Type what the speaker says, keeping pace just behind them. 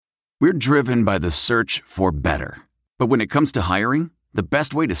We're driven by the search for better. But when it comes to hiring, the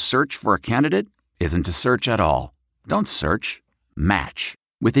best way to search for a candidate isn't to search at all. Don't search. Match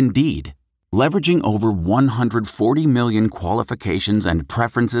with Indeed. Leveraging over 140 million qualifications and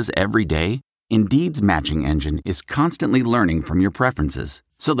preferences every day, Indeed's matching engine is constantly learning from your preferences.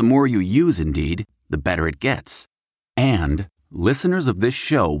 So the more you use Indeed, the better it gets. And listeners of this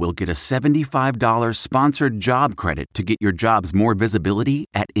show will get a $75 sponsored job credit to get your jobs more visibility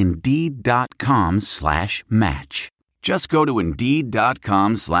at Indeed.com/match. Just go to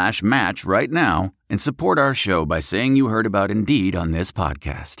Indeed.com/match right now and support our show by saying you heard about Indeed on this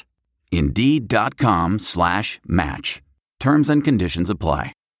podcast. Indeed.com/match. Terms and conditions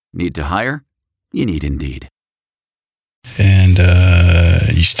apply. Need to hire? You need Indeed. And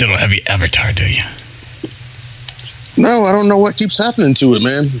you still don't have your avatar, do you? No, I don't know what keeps happening to it,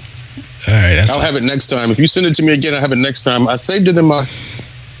 man. All right. I'll have it next time. If you send it to me again, I'll have it next time. I saved it in my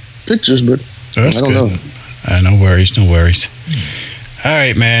pictures, but I don't know. No worries, no worries. All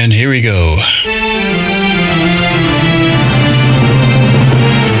right, man. Here we go.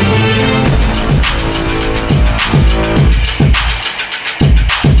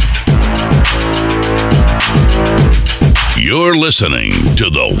 You're listening to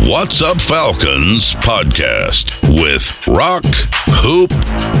the What's Up Falcons podcast with Rock, Hoop,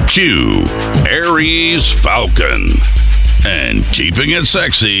 Q, Aries Falcon, and keeping it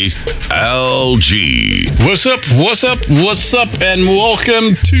sexy, LG. What's up, and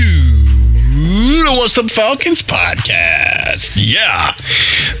welcome to the What's Up Falcons podcast. Yeah,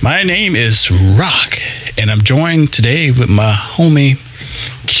 my name is Rock, and I'm joined today with my homie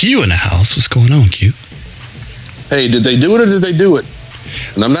Q in the house. What's going on, Q? Hey, did they do it or did they do it?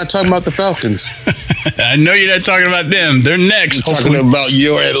 And I'm not talking about the Falcons. I know you're not talking about them. They're next. I'm talking about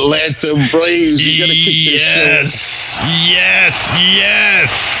your Atlanta Braves. You got to kick this show. Yes.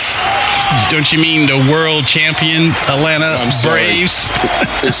 Don't you mean the world champion Atlanta Braves?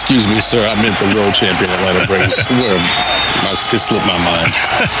 Excuse me, sir. I meant the world champion Atlanta Braves. It slipped my mind.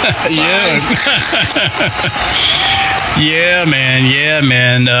 Yeah,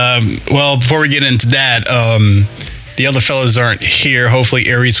 man. Well, before we get into that, the other fellas aren't here. Hopefully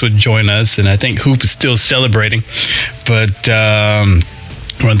Aries would join us, and I think Hoop is still celebrating. But I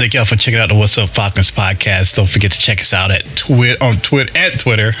want to thank y'all for checking out the What's Up Falcons podcast. Don't forget to check us out at on Twitter at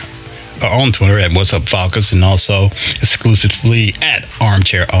What's Up Falcons, and also exclusively at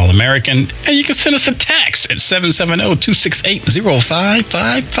Armchair All-American. And you can send us a text at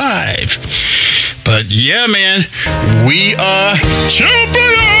 770-268-0555. But yeah, man, we are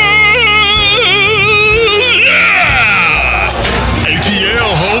champions!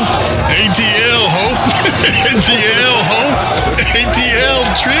 ATL, ho! ATL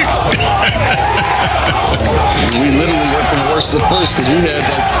trick! We literally went from worst to first because we had, I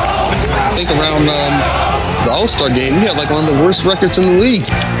think around the All-Star game, we had one of the worst records in the league.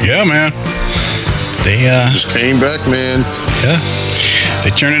 Yeah, man. They just came back, man. Yeah.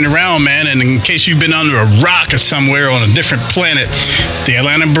 They're turning around, man. And in case you've been under a rock or somewhere on a different planet, the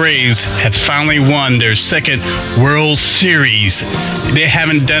Atlanta Braves have finally won their second World Series. They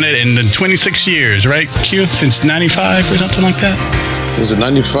haven't done it in the 26 years, right, Q? Since 95 or something like that? Was it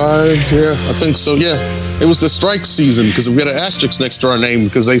 95? Yeah, I think so, yeah. It was the strike season because we had an asterisk next to our name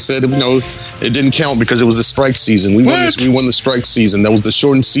because they said, it didn't count because it was the strike season. We won the strike season. That was the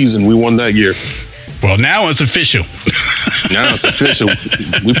shortened season. We won that year. Well, now it's official. Now it's official.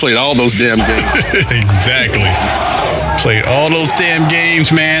 We played all those damn games. Exactly. Played all those damn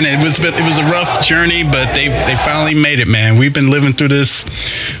games, man. It was a rough journey, but they finally made it, man. We've been living through this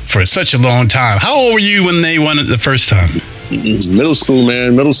for such a long time. How old were you when they won it the first time? Middle school,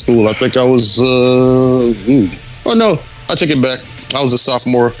 man. Middle school. I think I was. Oh no, I take it back. I was a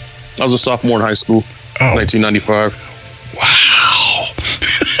sophomore. in high school. 1995. Wow.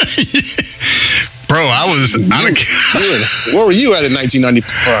 Bro, I was... Where were you at in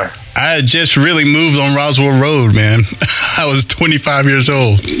 1995? I had just really moved on Roswell Road, man. I was 25 years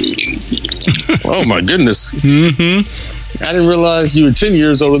old. Oh, my goodness. Mm-hmm. I didn't realize you were 10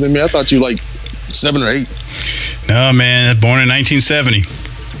 years older than me. I thought you were 7 or 8. No, man. Born in 1970.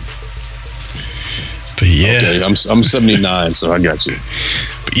 But yeah. Okay, I'm 79, so I got you.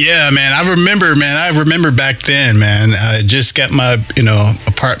 But yeah, man. I remember back then, man. I just got my,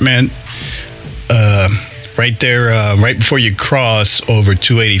 apartment right there, right before you cross over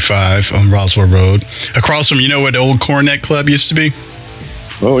 285 on Roswell Road. Across from, where the old Cornet Club used to be?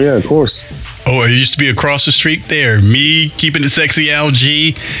 Oh, yeah, of course. Oh, it used to be across the street there. Me, Keeping It Sexy,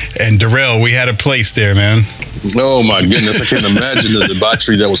 LG, and Darrell. We had a place there, man. Oh my goodness, I can't imagine the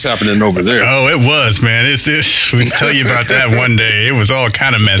debauchery that was happening over there. Oh, it was, man. We can tell you about that one day. It was all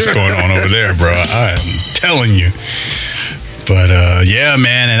kind of mess going on over there, bro. I'm telling you. But yeah,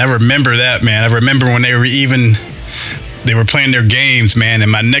 man, and I remember that, man. I remember when they were playing their games, man,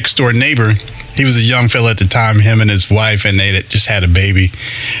 and my next door neighbor, he was a young fella at the time, him and his wife, and they just had a baby.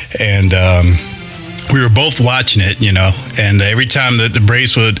 And we were both watching it, you know, and every time the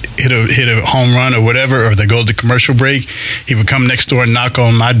Braves would hit a home run or whatever, or they go to commercial break, he would come next door and knock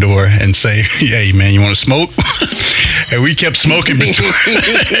on my door and say, "Hey, man, you want to smoke?" And we kept smoking between.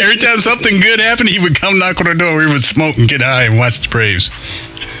 Every time something good happened, he would come knock on our door. We would smoke and get high and watch the Braves.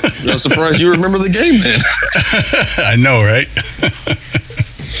 I'm surprised you remember the game then. I know, right?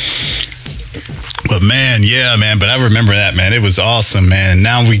 But man, yeah, man. But I remember that, man. It was awesome, man.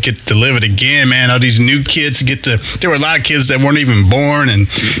 Now we get to live it again, man. All these new kids there were a lot of kids that weren't even born. And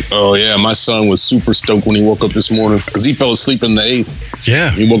oh yeah, my son was super stoked when he woke up this morning because he fell asleep in the 8th.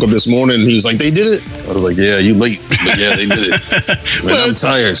 Yeah. He woke up this morning and he was like, "They did it?" I was like, "Yeah, you late. But yeah, they did it." Man, I'm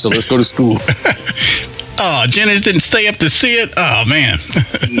tired, so let's go to school. Oh, Jennings didn't stay up to see it? Oh, man.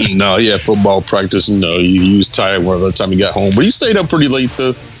 No, yeah, football practice. You know, he was tired by the time he got home. But he stayed up pretty late,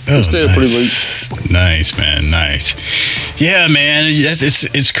 though. He stayed up pretty late. Nice, man. Nice. Yeah, man.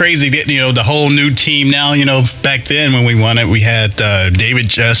 It's crazy getting, you know, the whole new team now. You know, back then when we won it, we had David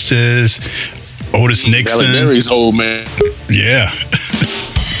Justice, Otis Nixon. Gallinari's old, man. Yeah.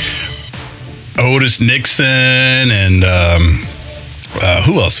 Otis Nixon and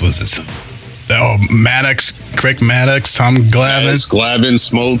who else was this? Oh, Maddox, Craig Maddox, Tom Glavine. Glavine,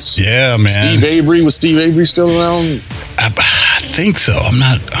 Smoltz. Yeah, man. Steve Avery. Was Steve Avery still around? I think so. I'm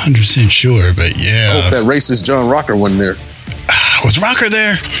not 100% sure, but yeah. I hope that racist John Rocker wasn't there. Was Rocker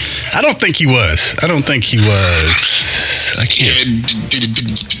there? I don't think he was. I can't.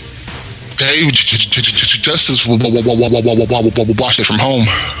 Dave Justice watched it from home.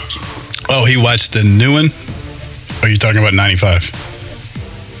 Oh, he watched the new one? Or are you talking about 95?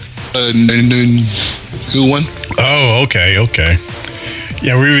 Who won? Oh, okay.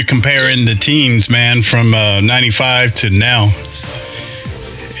 Yeah, we were comparing the teams, man, from 95 to now.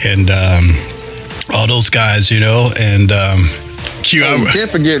 And all those guys, you know, and you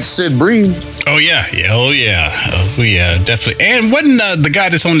can't forget Sid Breed. Oh, yeah, definitely. And wasn't the guy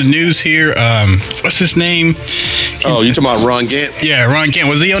that's on the news here, what's his name? Oh, you talking about Ron Gant? Yeah, Ron Gant.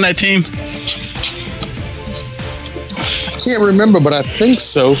 Was he on that team? I can't remember, but I think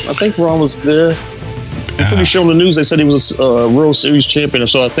so. I think Ron was there. I'm pretty sure on the news they said he was a World Series champion,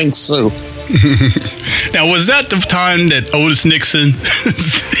 so I think so. Now, was that the time that Otis Nixon,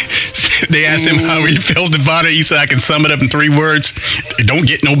 they asked him how he felt about it? He said, "I can sum it up in 3 words. It don't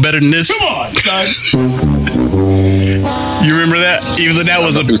get no better than this." Come on, son. You remember that? Even though that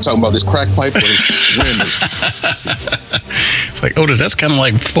was he was talking about this crack pipe. It's like, Otis, that's kind of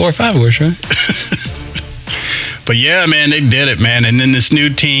like 4 or 5 words, right? But yeah, man, they did it, man. And then this new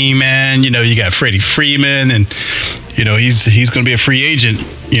team, man, you know, you got Freddie Freeman, and you know he's going to be a free agent,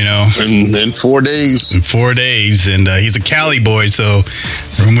 you know, in 4 days. In 4 days, and he's a Cali boy, so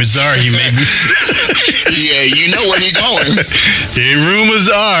rumors are he may be. Yeah, you know where he's going. Yeah, rumors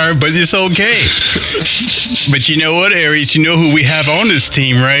are, but it's okay. But you know what, Aries? You know who we have on this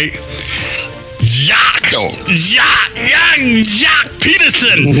team, right? Jacques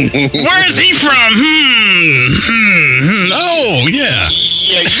Peterson. Where is he from? Oh, yeah.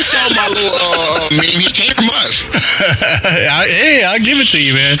 Yeah, you saw my little meme. He came from us. Hey, I'll give it to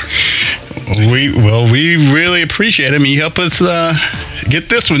you, man. We really appreciate him. He helped us get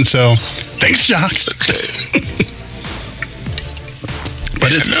this one, so thanks, Jacques. Okay. But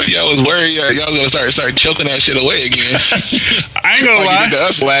y'all was worried y'all was gonna start choking that shit away again. I ain't gonna lie. To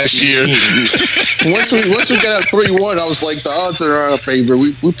us last year. once we got up 3-1, I was like, the odds are in our favor.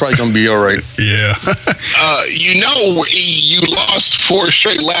 We probably gonna be all right. Yeah. You know, you lost 4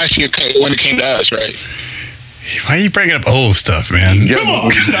 straight last year when it came to us, right? Why are you bringing up old stuff, man? Yeah, come on.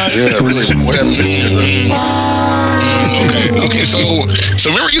 Yeah, really. What happened this year, though? Okay.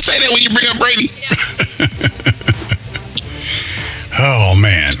 So remember you say that when you bring up Brady. Oh,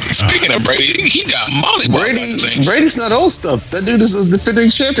 man. Speaking of Brady, he got mollyballed. Brady's not old stuff. That dude is a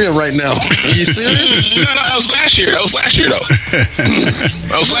defending champion right now. Are you serious? No, that was last year. That was last year, though.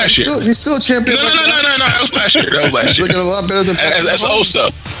 He's still a champion. No. That was last year. He's looking a lot better than Patrick Mahomes. That's old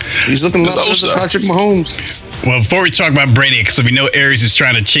stuff. He's looking a lot better than Patrick Mahomes. Well, before we talk about Brady, because we know Aries is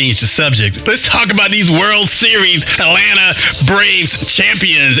trying to change the subject, let's talk about these World Series Atlanta Braves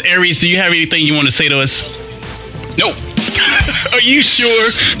champions. Aries, do you have anything you want to say to us? Nope. Are you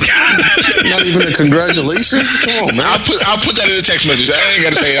sure? Not even a congratulations? Come on, man. I'll put that in the text message. I ain't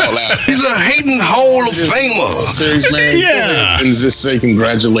got to say it out loud. He's a hating Hall of Famer. Series, man. Yeah. And just say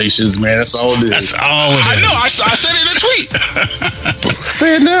congratulations, man. That's all it is. That's all it is. I know. I said it in a tweet.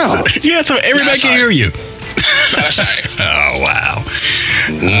 Say it now. Yeah, so everybody can hear you. That's right. Oh, wow.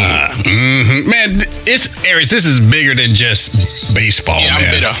 Man, this is bigger than just baseball, Yeah, man.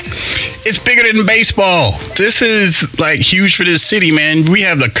 I'm bitter. It's bigger than baseball. This is like huge for this city, man. We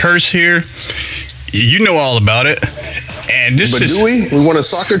have the curse here. You know all about it. And this But is do we? We won a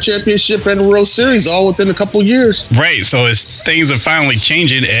soccer championship and a World Series all within a couple years. right. So things are finally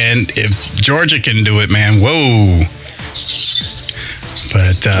changing, and if Georgia can do it, man, whoa.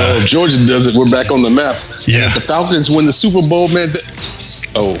 But Well, if Georgia does it, we're back on the map. Yeah. And if the Falcons win the Super Bowl, man.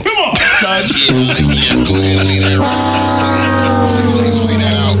 Come on. Yeah, go ahead. Clean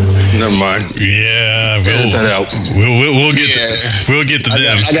that out. Never mind. yeah, Edit that out. we'll get to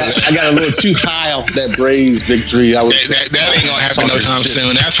them. I got a little too high off that Braves victory. I was That ain't gonna happen no time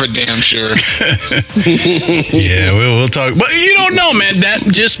soon. That's for damn sure. Yeah, we'll talk. But you don't know, man. That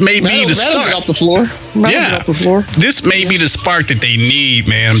just may be the That'll get start. off the floor. Yeah, Off the floor. this may be the spark that they need,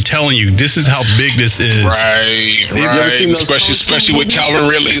 man. I'm telling you, this is how big this is. Right. you ever seen those Especially with Calvin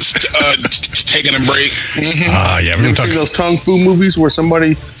Ridley's taking a break. Ah, yeah, we're You gonna ever talk. seen those kung fu movies where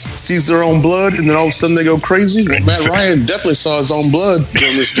somebody sees their own blood and then all of a sudden they go crazy? Well, Matt Ryan definitely saw his own blood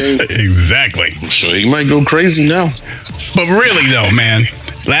during this game. Exactly. So he might go crazy now. But really, though, man,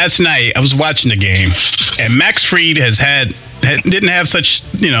 last night I was watching the game, and Max Fried didn't have such,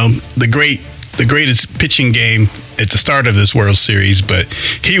 the greatest pitching game at the start of this World Series, but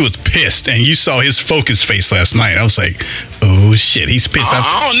he was pissed, and you saw his focus face last night. I was like, oh shit, he's pissed. I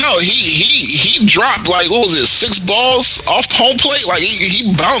don't know. He dropped like, what was it, 6 balls off the home plate? Like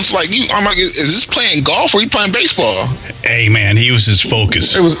he bounced like you. I'm like, is this playing golf or he playing baseball? Hey man, he was just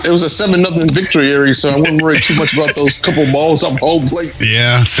focused. It was a 7-0 victory, Aries, so I wouldn't worry too much about those couple balls off home plate.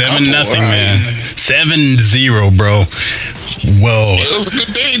 Yeah, 7-0, right. man. 7-0, bro. Whoa. It was a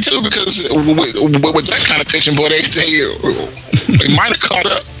good day too because with that kind of pitching, boy, they might have caught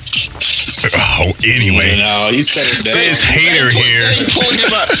up. Oh, anyway. You said it. This hater here. They pulled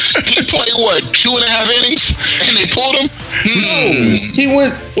him out. He played what, 2.5 innings, and they pulled him. He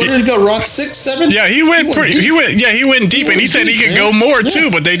went. What did he go? Rock 6, 7? Yeah, he went deep, and he said he could go more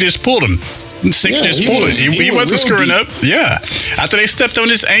too, but they just pulled him. Six Yeah, just he pulled was- it. He he was wasn't real screwing deep. up. Yeah, after they stepped on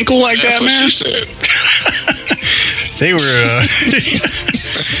his ankle like That's that, what man, she said. they were.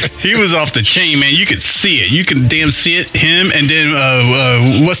 He was off the chain, man. You could see it. You could damn see it. Him and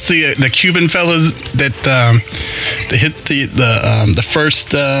then what's the Cuban fellas that hit the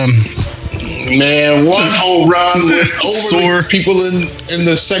first. Man, one home run went over Sore. the people in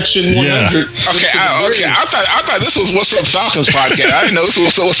the section 100. Okay, I thought this was What's Up Falcons podcast. I didn't know this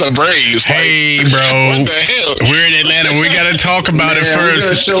was What's Up Braves. Hey, bro, What the hell? we're in Atlanta. We got to talk about it Man, we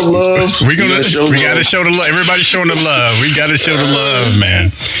gotta first. show love. We gotta show the love. Everybody's showing the love. We gotta show the love,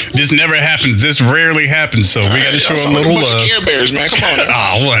 man. This never happens. This rarely happens. So we gotta show a little love. Care Bears, man. Come on.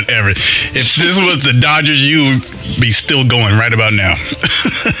 Oh, whatever. If this was the Dodgers, you would be still going right about now.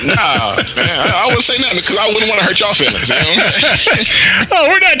 Nah, man, I wouldn't say nothing because I wouldn't want to hurt y'all feelings. You know? Oh,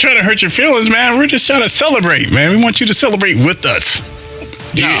 we're not trying to hurt your feelings, man. We're just trying to celebrate, man. We want you to celebrate with us.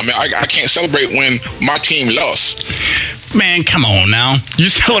 Nah, man, I can't celebrate when my team lost. Man, come on now. You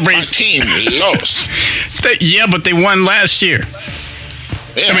celebrate. My team lost. Yeah, but they won last year.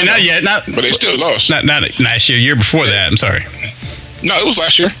 Yeah, I mean, not yet. but they still lost. Not last year. Year before that. I'm sorry. No, it was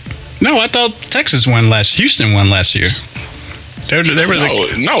last year. No, I thought Texas won last. Houston won last year. They were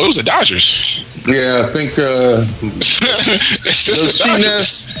No, it was the Dodgers. Yeah, I think It's just the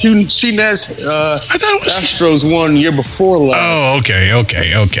Dodgers. Shenass I thought it was. Astros won year before last. Oh,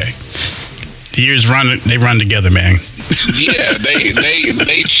 okay. The years they run together, man. Yeah,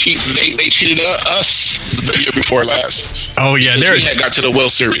 they cheated us the year before last. Oh yeah, We had got to the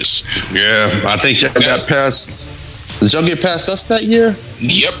World Series. Yeah, I think y'all got past. Did y'all get past us that year?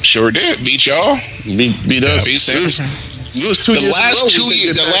 Yep, sure did. Beat y'all. Beat us. Beat Sanford. It was 2 The years. last in a row 2 we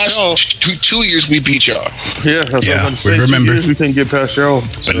years, couldn't get past y'all. 2 years we beat y'all. Yeah, that's what Yeah, I'm we saying. remember. 2 years we couldn't get past y'all.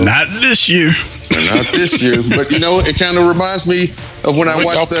 But not this year. Not this year. But you know, it kind of reminds me of when I When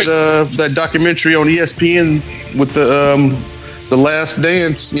watched y'all that documentary on ESPN with the Last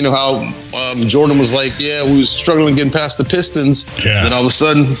Dance. You know how Jordan was like, "Yeah, we was struggling getting past the Pistons." Yeah. Then all of a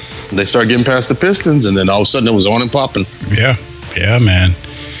sudden, they started getting past the Pistons, and then all of a sudden, it was on and popping. Yeah, man.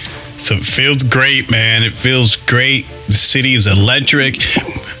 So it feels great, man. It feels great. The city is electric,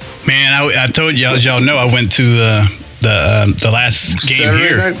 man. I told y'all know I went to the last game Saturday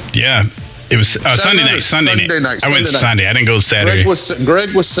here. night? Yeah, It was Sunday night. I went Sunday. I didn't go Saturday.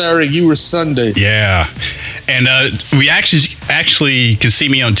 Greg was Saturday. You were Sunday. Yeah. And we actually could see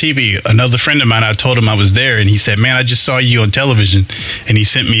me on TV. Another friend of mine, I told him I was there, and he said, "Man, I just saw you on television." And he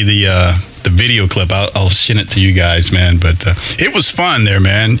sent me the video clip. I'll send it to you guys, man. But it was fun there,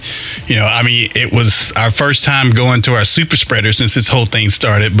 man. You know, I mean, it was our first time going to our super spreader since this whole thing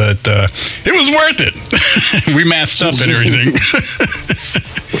started, but it was worth it. We masked up and everything.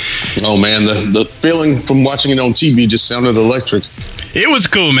 Oh man, the feeling from watching it on TV just sounded electric. It was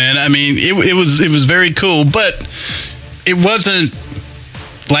cool, man. I mean, it was very cool, but it wasn't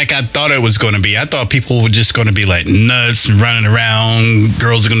like I thought it was going to be. I thought people were just going to be like nuts and running around.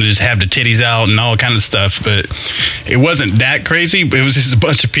 Girls are going to just have the titties out and all kind of stuff, but it wasn't that crazy. It was just a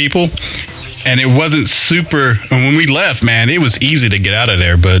bunch of people, and it wasn't super. And when we left, man, it was easy to get out of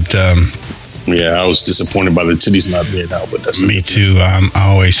there, but. Yeah, I was disappointed by the titties not being out, but that's me too. I'm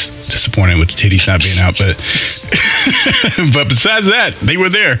always disappointed with the titties not being out, but but besides that, they were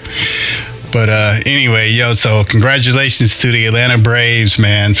there. But anyway, so congratulations to the Atlanta Braves,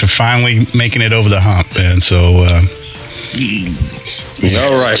 man, for finally making it over the hump, man. So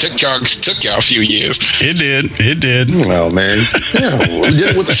all right, took y'all a few years. It did. Oh man, yeah, we did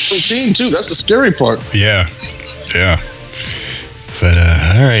it with the team too. That's the scary part. Yeah. But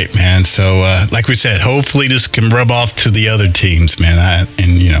all right, man. So like we said, hopefully this can rub off to the other teams, man.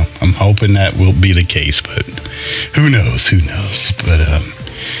 I'm hoping that will be the case, but who knows? But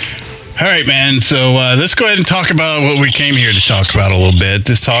all right, man. So let's go ahead and talk about what we came here to talk about a little bit.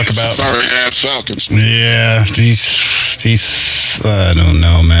 Let's talk about sorry ass Falcons. Yeah, these I don't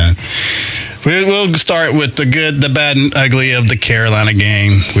know, man. We'll start with the good, the bad, and ugly of the Carolina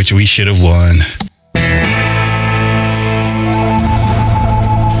game, which we should have won.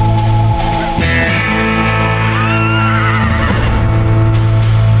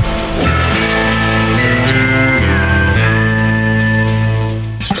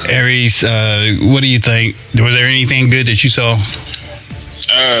 Aries, what do you think? Was there anything good that you saw?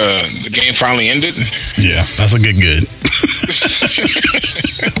 The game finally ended. Yeah, that's a good.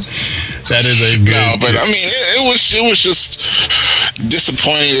 That is a good. No, but I mean, it was just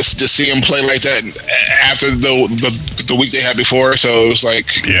disappointing to see him play like that after the week they had before. So it was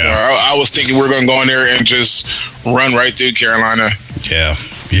like, yeah, I was thinking we were going to go in there and just run right through Carolina. Yeah.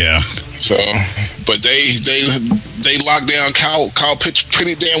 So, but they locked down Kyle pitched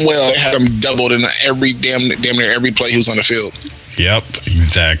pretty damn well. They had him doubled in damn near every play he was on the field. Yep,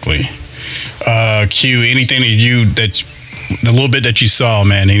 exactly. Q, anything that the little bit that you saw,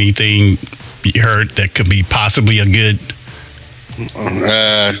 man, anything you heard that could be possibly a good?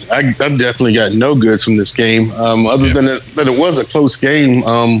 I definitely got no goods from this game, other than that it was a close game.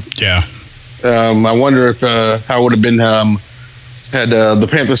 I wonder if how it would have been had the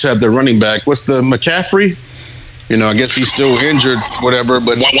Panthers had their running back. What's the McCaffrey? I guess he's still injured, whatever.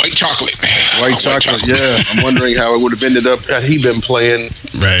 But white chocolate. Yeah. I'm wondering how it would have ended up had he been playing.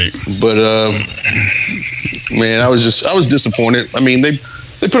 Right. But man, I was disappointed. I mean, they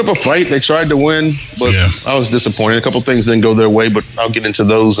put up a fight. They tried to win, but I was disappointed. A couple things didn't go their way, but I'll get into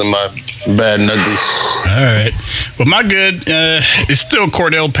those in my bad and ugly. All right. Well, my good is still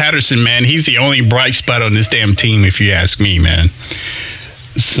Cordell Patterson, man. He's the only bright spot on this damn team, if you ask me, man.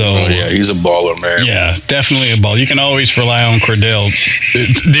 So he's a baller, man. Yeah, definitely a baller. You can always rely on Cordell.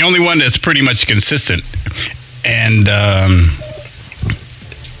 The only one that's pretty much consistent and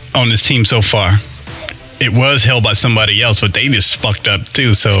on this team so far. It was held by somebody else, but they just fucked up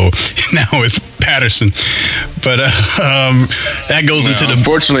too. So now it's Patterson. But that goes into the.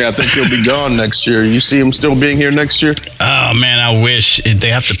 Unfortunately, I think he'll be gone next year. You see him still being here next year? Oh man, I wish they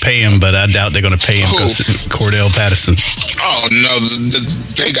have to pay him, but I doubt they're going to pay him because Cordell Patterson. Oh no,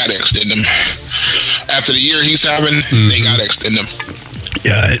 they got to extend him after the year he's having. They got to extend him.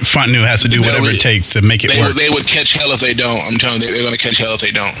 Yeah, Fontenot has to do whatever it takes to make it work. They would catch hell if they don't. I'm telling you, they're going to catch hell if they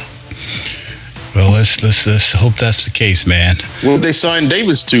don't. Well, let's hope that's the case, man. What did they sign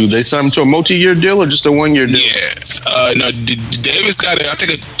Davis to? They signed him to a multi-year deal or just a 1-year deal? Yeah. No, Davis got I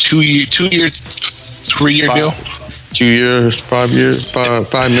think a 2-year, 3-year deal. 2 years, 5 years,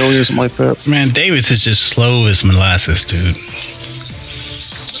 5 million, something like that. Man, Davis is just slow as molasses, dude.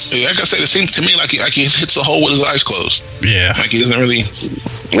 Like I said, it seems to me like he hits the hole with his eyes closed. Yeah. Like he doesn't really.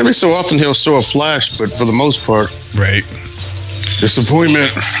 Every so often he'll show a flash, but for the most part. Right.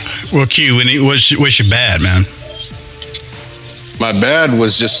 Disappointment. Well, Q, what's your bad, man? My bad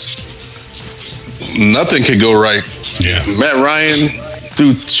was just nothing could go right. Yeah. Matt Ryan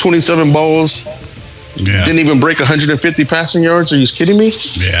threw 27 balls, Yeah. Didn't even break 150 passing yards. Are you kidding me?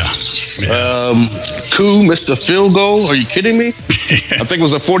 Yeah. Koo missed a field goal. Are you kidding me? I think it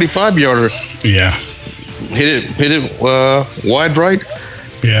was a 45-yarder. Yeah. Hit it wide right.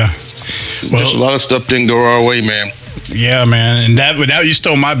 Yeah. Well, just a lot of stuff didn't go our way, man. Yeah, man. And that you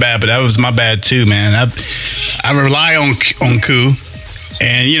stole my bad, but that was my bad too, man. I rely on Koo.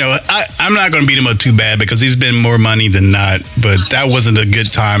 And, you know, I'm not going to beat him up too bad because he's been more money than not. But that wasn't a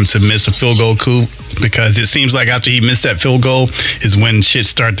good time to miss a field goal, Koo, because it seems like after he missed that field goal is when shit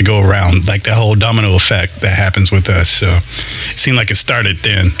started to go around, like the whole domino effect that happens with us. So it seemed like it started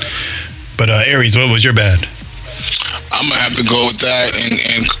then. But, Aries, what was your bad? I'm going to have to go with that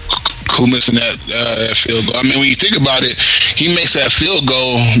and Koo missing that field goal. I mean, when you think about it, he makes that field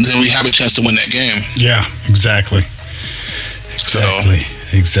goal, then we have a chance to win that game. Yeah, exactly.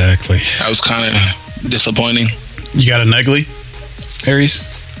 Exactly. That was kind of disappointing. You got an ugly, Aries?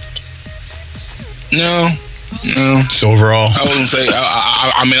 No. So overall, I wasn't say.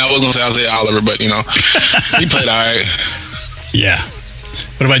 I was gonna say Isaiah Oliver, but you know, he played all right. Yeah.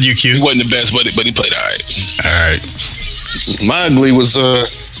 What about you, Q? He wasn't the best, but he played all right. All right. My ugly was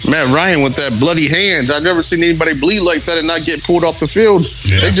Matt Ryan with that bloody hand. I've never seen anybody bleed like that and not get pulled off the field.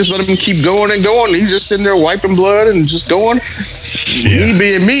 Yeah. They just let him keep going and going. He's just sitting there wiping blood and just going. Yeah. Me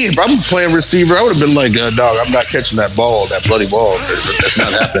being me, if I'm playing receiver, I would have been like, dog, I'm not catching that ball, that bloody ball. That's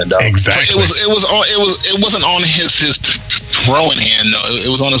not happening, dog. Exactly. It wasn't on his throwing hand though. It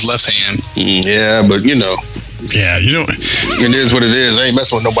was on his left hand. Yeah, but you know. Yeah, you know, it is what it is. I ain't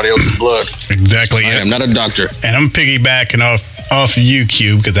messing with nobody else's blood. Exactly. I am not a doctor. And I'm piggybacking off you,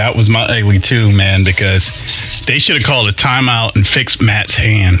 Q, because that was my ugly too, man, because they should have called a timeout and fixed Matt's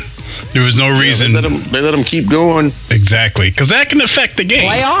hand. There was no reason. They let him keep going. Exactly, because that can affect the game.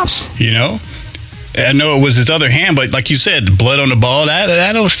 Playoffs? You know? I know it was his other hand, but like you said, the blood on the ball,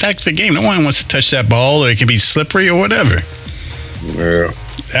 that'll affect the game. No one wants to touch that ball, or it can be slippery or whatever. Yeah.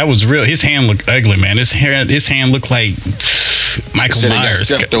 That was real. His hand looked ugly, man. His hand looked like Michael Myers.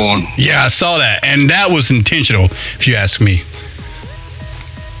 Stepped on. Yeah, I saw that. And that was intentional, if you ask me.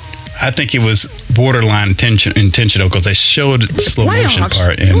 I think it was borderline intentional because they showed the slow motion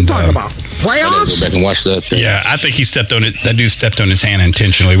part. And talk about playoffs. Go back and watch that thing. Yeah, I think he stepped on it. That dude stepped on his hand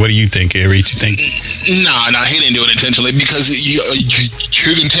intentionally. What do you think, Aries? You think? No, he didn't do it intentionally because you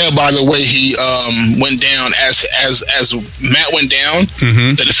can tell by the way he went down as Matt went down.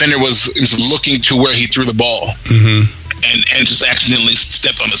 Mm-hmm. The defender was looking to where he threw the ball. Mm-hmm. And just accidentally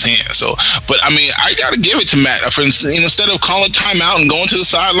stepped on his hand. So, but I mean, I got to give it to Matt. For instance, instead of calling timeout and going to the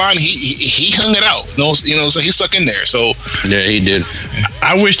sideline, he hung it out. So he stuck in there. So yeah, he did.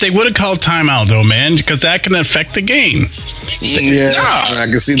 I wish they would have called timeout though, man, because that can affect the game. Yeah, I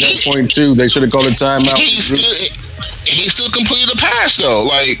can see that point too. They should have called a timeout. He still completed the pass though.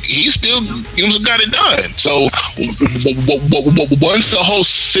 Like he still got it done. So once the whole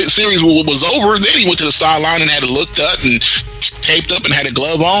series was over, then he went to the sideline and had it looked up and taped up and had a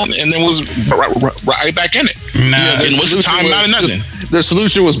glove on, and then was right back in it. Nah, and what's the timeout and nothing? Their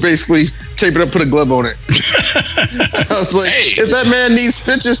solution was basically tape it up, put a glove on it. I was like, if that man needs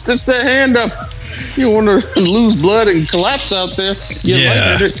stitches, stitch that hand up. You want to lose blood and collapse out there?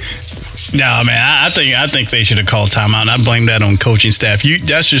 Yeah. No, man, I think they should have called timeout. I blame that on coaching staff.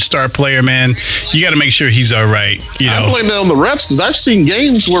 That's your star player, man. You got to make sure he's all right. I blame that on the refs because I've seen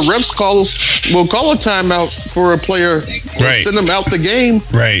games where refs will call a timeout for a player, right, send them out the game,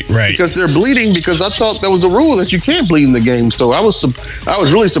 right, because they're bleeding. Because I thought that was a rule that you can't bleed in the game. So I was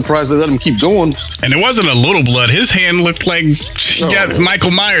really surprised they let him keep going. And it wasn't a little blood. His hand looked like he got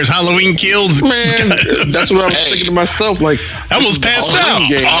Michael Myers Halloween Kills. Man, that's what I was thinking to myself. Like I almost passed out.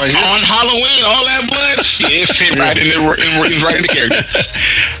 On Halloween, all that blood, shit, fit right in the character.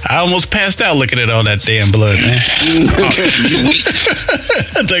 I almost passed out looking at all that damn blood, man.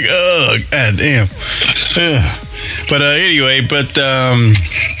 It's like, oh, god damn. But anyway,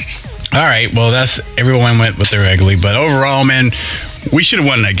 all right. Well, everyone went with their ugly, but overall, man, we should have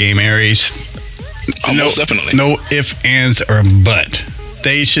won that game, Aries. Most definitely. No ifs, ands, or but.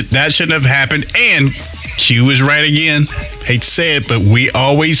 That shouldn't have happened. And Q is right again. Hate to say it, but we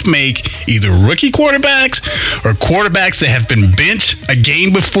always make either rookie quarterbacks or quarterbacks that have been bent a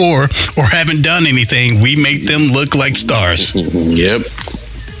game before or haven't done anything. We make them look like stars. Yep.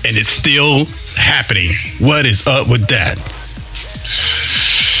 And it's still happening. What is up with that?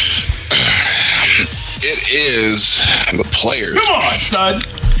 It is the players. Come on, son.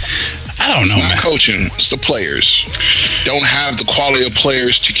 I don't know, it's not man. Coaching. It's the players. Don't have the quality of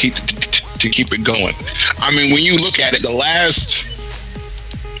players to keep it going. I mean, when you look at it, the last,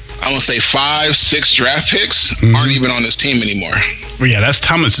 I want to say 5-6 draft picks aren't even on this team anymore. Well, yeah, that's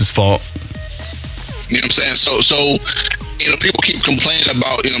Thomas's fault. You know what I'm saying? So people keep complaining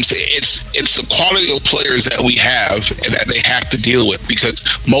about, you know what I'm saying, it's the quality of players that we have and that they have to deal with, because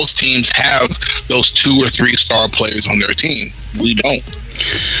most teams have those 2 or 3 star players on their team. We don't.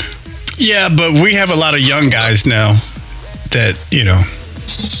 Yeah, but we have a lot of young guys now that, you know.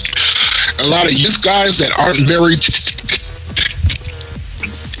 A lot of youth guys that aren't very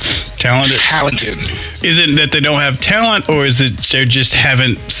talented. Is it that they don't have talent, or is it they just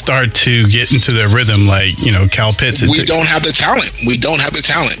haven't started to get into their rhythm like, you know, Cal Pitts? We don't have the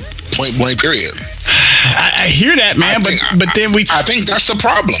talent. Point blank, period. I hear that, man, but then I think that's the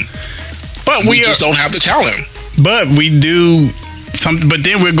problem. But we just don't have the talent. But we do something. But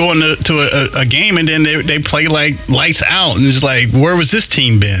then we're going to a game, and then they play like lights out, and it's like, where was this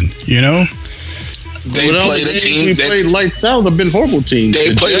team been? You know. They played a team. We played lights out. They've been horrible teams.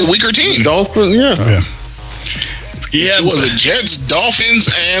 They played a weaker team. Dolphins, yeah. It was the Jets, Dolphins,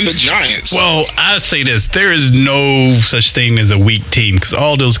 and the Giants. Well, I say this: there is no such thing as a weak team, because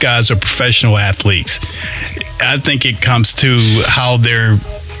all those guys are professional athletes. I think it comes to how their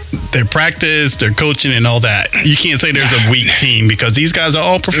practice, their coaching, and all that. You can't say there's a weak team, because these guys are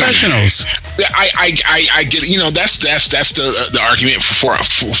all professionals. I get, you know, that's the argument for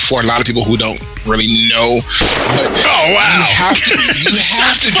a lot of people who don't really know. But oh wow! You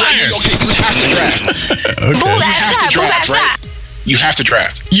have to draft. You have to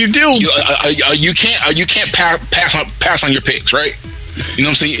draft. You do. You can't pass on your picks, right? You know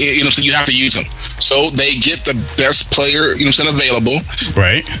what I'm saying? You know what I'm saying? You have to use them. So they get the best player, you know what I'm saying, available.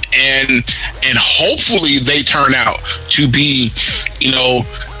 Right. And hopefully they turn out to be, you know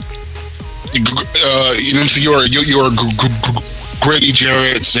what I'm saying, your Grady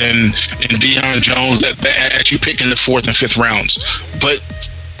Jarrett's and Deion Jones that you pick in the 4th and 5th rounds. But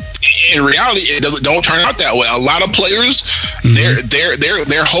in reality, it don't turn out that way. A lot of players,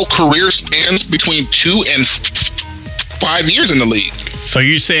 their whole career spans between 2 and 5 years in the league. So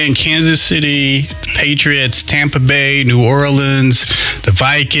you're saying Kansas City, Patriots, Tampa Bay, New Orleans, the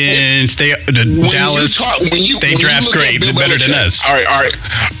Vikings, Dallas, they draft great, better than us. All right.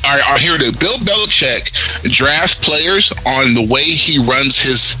 Here it is. Bill Belichick drafts players on the way he runs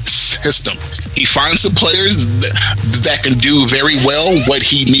his system. He finds the players that can do very well what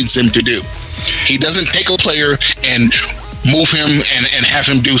he needs them to do. He doesn't take a player and move him and have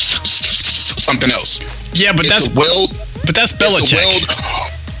him do something else. Yeah, but that's Belichick. It's a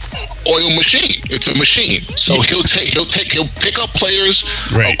well-oiled machine. It's a machine. So he'll pick up players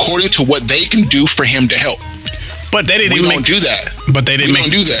according to what they can do for him to help. But they didn't do that. But they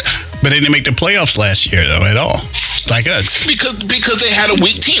didn't do that. But they didn't make the playoffs last year, though, at all. Like us. Because they had a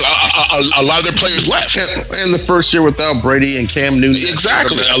weak team. A lot of their players left. And the first year without Brady and Cam Newton.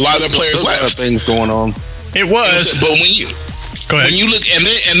 Exactly. A lot of their players left. A lot of things going on. It was. But when you go ahead. When you look and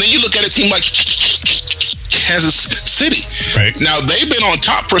then you look at a team like Kansas City. Right. Now they've been on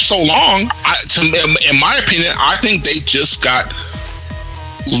top for so long. In my opinion, I think they just got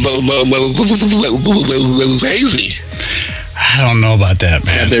lazy. I don't know about that,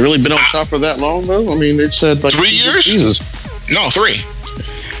 man. Have they really been on top for that long, though? I mean, they said like 3 years. Jesus. No, 3.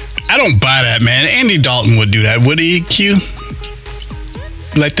 I don't buy that, man. Andy Dalton would do that, would he, Q?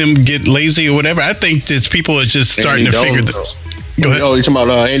 Let them get lazy or whatever. I think this people are just starting to figure this. Go ahead. Oh, you're talking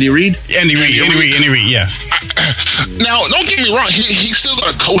about Andy Reid? Andy Reid, yeah. Now, don't get me wrong. He's still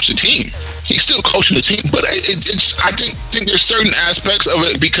going to coach the team. He's still coaching the team. But I think there's certain aspects of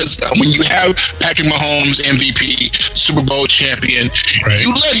it, because when you have Patrick Mahomes, MVP, Super Bowl champion,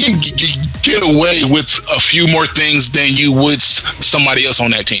 you let him get away with a few more things than you would somebody else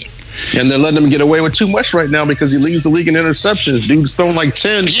on that team. And they're letting him get away with too much right now because he leads the league in interceptions. Dude's thrown like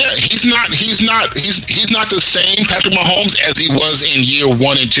 10. Yeah, he's not the same Patrick Mahomes as he was in year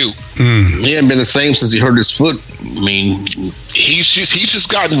 1 and 2. He hasn't been the same since he hurt his foot. I mean, he's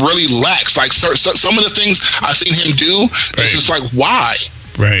just gotten really lax. Like some of the things I've seen him do, it's just like, why?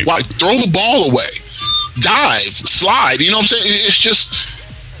 Right. Why throw the ball away? Dive, slide. You know what I'm saying? It's just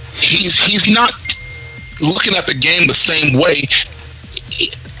he's not looking at the game the same way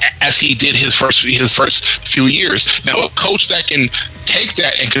as he did his first few years. Now, a coach that can take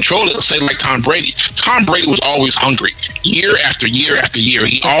that and control it, say like Tom Brady. Tom Brady was always hungry, year after year after year.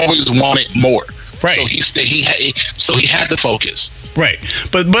 He always wanted more. Right. So he had to focus. Right.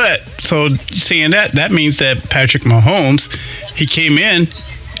 But so seeing that means that Patrick Mahomes, he came in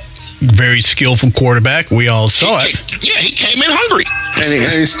very skillful quarterback. We all saw it. Yeah, he came in hungry,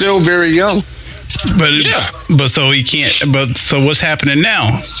 and he's still very young. But so he can't. But so what's happening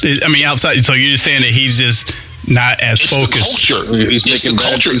now? I mean, outside. So you're just saying that he's just not as focused. The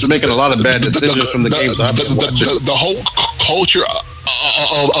culture. He's making a lot of bad decisions from the games. The whole culture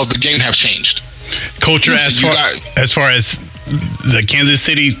of the game have changed. Culture as far as the Kansas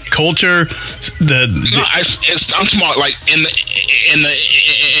City culture, I'm talking about like in the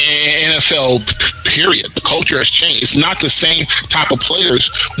NFL period. The culture has changed. It's not the same type of players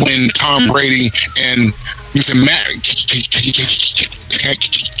when Tom Brady and Matt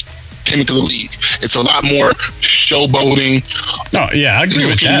came into the league. It's a lot more showboating. No, yeah, I agree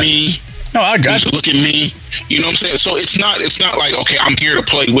with that. Look at me. No, I got you. Look at me. You know what I'm saying? So it's not like, okay, I'm here to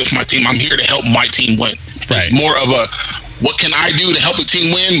play with my team. I'm here to help my team win. Right. It's more of a, what can I do to help the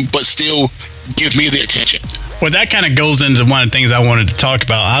team win, but still give me the attention? Well, that kind of goes into one of the things I wanted to talk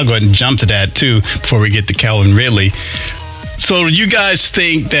about. I'll go ahead and jump to that, too, before we get to Calvin Ridley. So you guys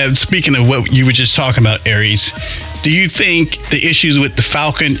think that, speaking of what you were just talking about, Aries, do you think the issues with the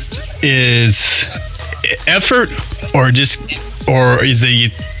Falcons is effort, or is it you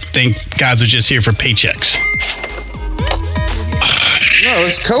think guys are just here for paychecks? No,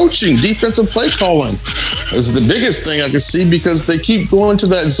 it's coaching, defensive play calling. It's the biggest thing I can see, because they keep going to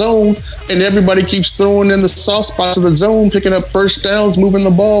that zone and everybody keeps throwing in the soft spots of the zone, picking up first downs, moving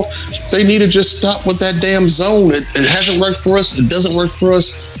the ball. They need to just stop with that damn zone. It hasn't worked for us. It doesn't work for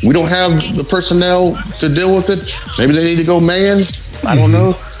us. We don't have the personnel to deal with it. Maybe they need to go man. I don't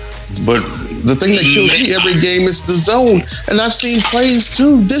know. But the thing that kills me every game is the zone. And I've seen plays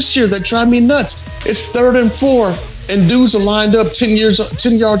too this year that drive me nuts. It's 3rd and 4. And dudes are lined up 10 yards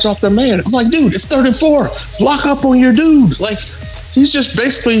off their man. I'm like, dude, it's 3rd and 4. Lock up on your dude. Like, he's just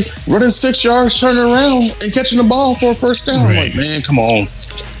basically running 6 yards, turning around, and catching the ball for a first down. Right. I'm like, man, come on.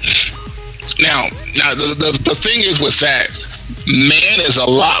 Now the thing is with that, man is a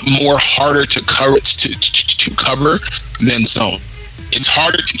lot more harder to cover than zone. It's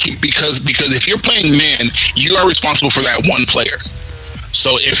harder to keep because if you're playing man, you are responsible for that one player.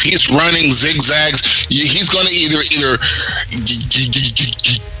 So if he's running zigzags, he's going to either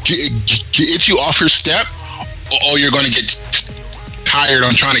get you off your step, or you're going to get tired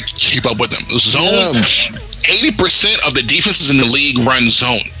on trying to keep up with him. Zone, 80% of the defenses in the league run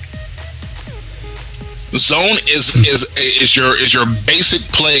zone. Zone is your basic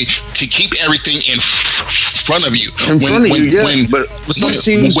play to keep everything in front of you.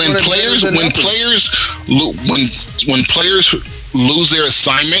 When players lose their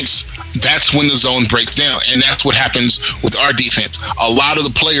assignments, that's when the zone breaks down, and that's what happens with our defense. A lot of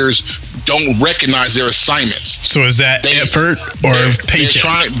the players don't recognize their assignments. So is that effort or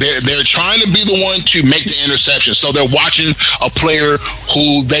paycheck? They're trying to be the one to make the interception. So they're watching a player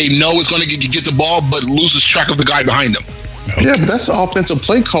who they know is going to get the ball, but loses track of the guy behind them. Okay. Yeah, but that's offensive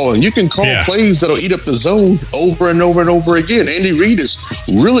play calling. You can call plays that'll eat up the zone over and over and over again. Andy Reid is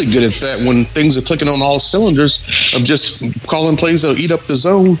really good at that when things are clicking on all cylinders, of just calling plays that'll eat up the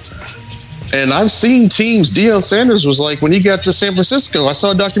zone. And I've seen teams, Deion Sanders was like, when he got to San Francisco, I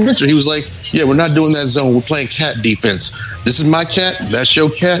saw a documentary. He was like, yeah, we're not doing that zone. We're playing cat defense. This is my cat. That's your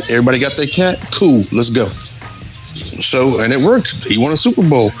cat. Everybody got their cat. Cool. Let's go. So, and it worked. He won a Super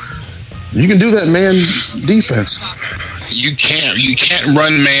Bowl. You can do that man defense. You can't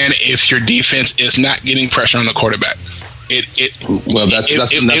run man if your defense is not getting pressure on the quarterback. It will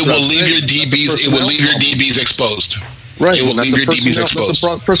leave your DBs exposed. Right. It will leave your DBs exposed.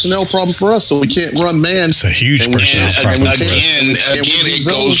 That's a personnel problem for us, so we can't run man. It's a huge personnel problem. Again, it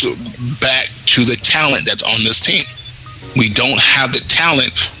goes back to the talent that's on this team. We don't have the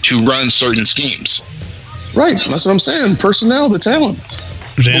talent to run certain schemes. Right. That's what I'm saying. Personnel, the talent.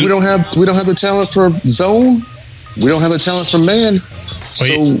 But we don't have the talent for zone. We don't have the talent for man.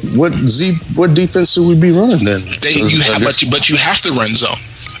 So what defense should we be running then? But you have to run zone.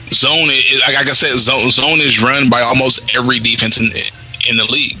 Zone is, like I said, zone is run by almost every defense in the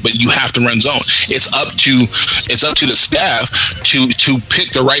league, but you have to run zone. It's up to the staff to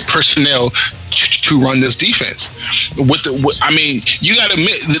pick the right personnel to run this defense. You got to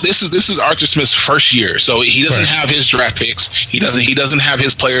admit this is Arthur Smith's first year, so he doesn't have his draft picks. He doesn't have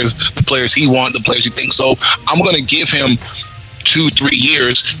his players, the players he wants, the players he thinks. So I'm going to give him 2-3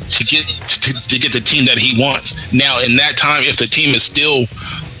 years to get the team that he wants. Now, in that time, if the team is still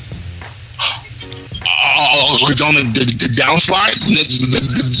on the downslide,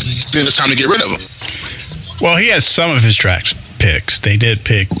 then it's time to get rid of him. Well, he has some of his draft picks. They did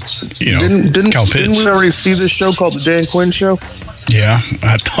pick, Didn't we already see this show called the Dan Quinn Show? Yeah,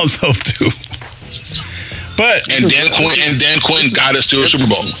 I thought so too. But Dan Quinn got us to a Super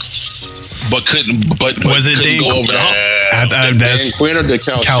Bowl, but couldn't go over the hump. That's Dan Quinn or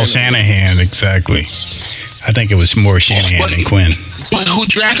Cal Shanahan, exactly. I think it was more Shanahan than Quinn. But who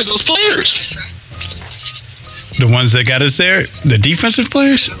drafted those players? The ones that got us there, the defensive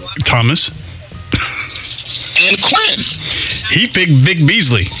players, Thomas and Quinn. He picked Vic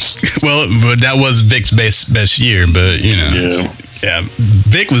Beasley. Well, but that was Vic's best year, but yeah.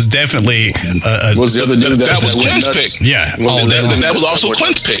 Vic was definitely was the other dude that was Quinn's nuts? pick. Yeah, That was also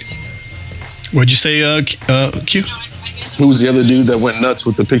Quinn's pick. What'd you say, Q? Who was the other dude that went nuts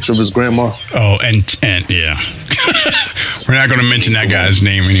with the picture of his grandma? Oh, and yeah. We're not going to mention that guy's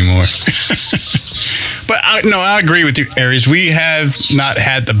name anymore. But I agree with you, Aries. We have not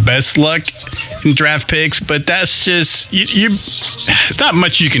had the best luck in draft picks, but that's just you. It's not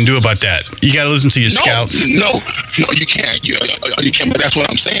much you can do about that. You got to listen to your scouts. No, you can't. You can't. But that's what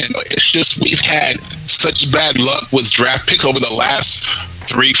I'm saying. It's just we've had such bad luck with draft picks over the last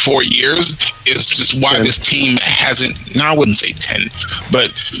 3-4 years. It's just why 10. This team hasn't. No, I wouldn't say 10,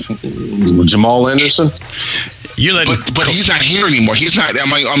 but Jamal Anderson. But he's not here anymore. He's not. I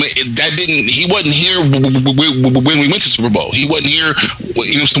mean, that didn't. He wasn't here when we went to Super Bowl. He wasn't here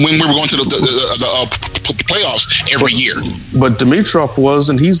when we were going to the playoffs every year. But Dimitroff was,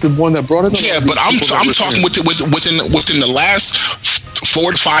 and he's the one that brought it up. Yeah, but I'm talking within the last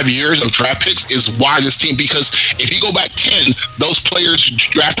 4 to 5 years of draft picks is why this team. Because if you go back 10, those players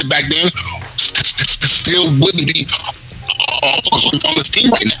drafted back then still wouldn't be on this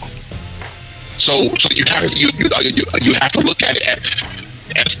team right now. So you have to look at it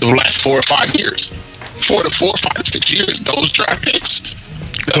at the last 4 or 5 years, 4 to 5 to 6 years. Those draft picks,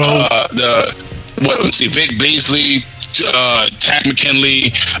 Vic Beasley, Tad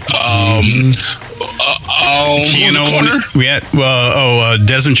McKinley, we had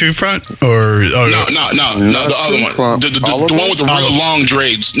Desmond Trufant or no, the other one, the one with the real long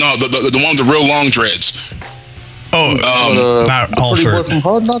dreads. No, the one with the real long dreads. Not the pretty boy Alford. from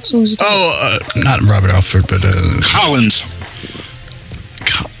Hard Knocks. Not Robert Alford, but Collins.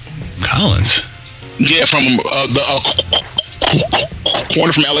 Collins. Yeah, from the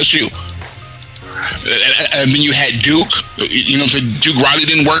corner from LSU. And then you had Duke. You know what I'm saying? Duke Riley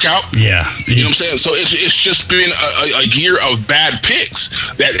didn't work out. Yeah. You know what I'm saying? So it's just been a year of bad picks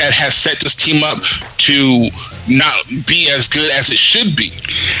that has set this team up to not be as good as it should be.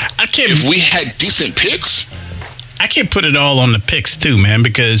 If we had decent picks. I can't put it all on the picks too, man,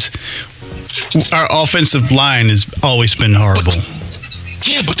 because our offensive line has always been horrible.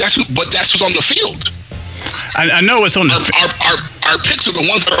 But that's what's on the field. I know it's on the our picks are the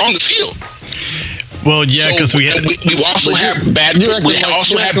ones that are on the field. Well, yeah, because we also have bad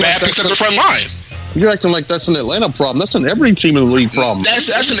picks at the front line. You're acting like that's an Atlanta problem. That's an every team in the league problem. That's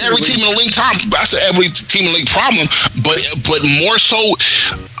an every team in the league problem. That's an every team in the league problem. But more so,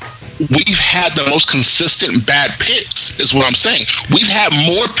 we've had the most consistent bad picks, is what I'm saying. We've had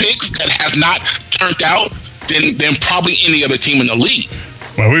more picks that have not turned out than probably any other team in the league.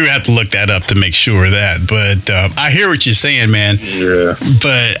 Well, we would have to look that up to make sure of that. But I hear what you're saying, man. Yeah.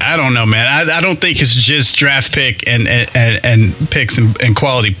 But I don't know, man. I don't think it's just draft pick and picks and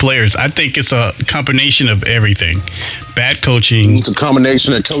quality players. I think it's a combination of everything. Bad coaching. It's a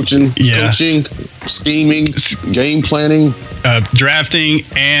combination of coaching, scheming, game planning, drafting,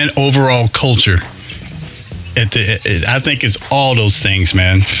 and overall culture. I think it's all those things,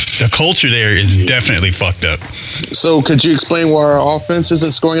 man. The culture there is definitely fucked up. So, could you explain why our offense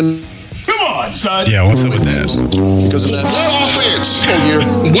isn't scoring? Come on, son. Yeah, what's up with that? Because of that.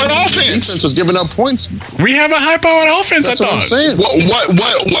 What offense? Defense was giving up points. We have a high-powered offense. That's I what I'm thought. saying.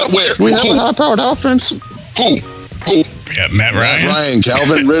 What? Where? We have a high-powered offense. Who? We got Matt Ryan.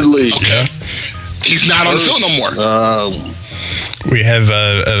 Calvin Ridley. Okay. He's not on the field no more. We have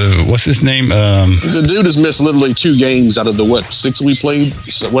what's his name? The dude has missed literally 2 games out of the 6 we played.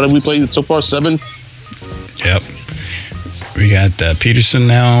 So what have we played so far? 7. Yep. We got Peterson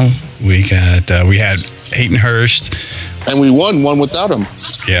now. We had Hayden Hurst, and we won one without him.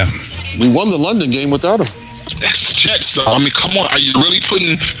 Yeah, we won the London game without him. That's the Jets, though. I mean, come on, are you really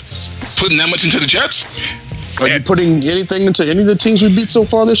putting that much into the Jets? Are you putting anything into any of the teams we beat so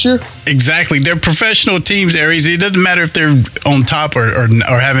far this year? Exactly. They're professional teams, Aries. It doesn't matter if they're on top or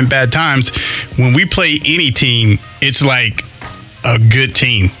having bad times. When we play any team, it's like a good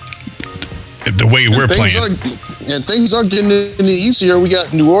team. The way we're playing. Things are getting any easier. We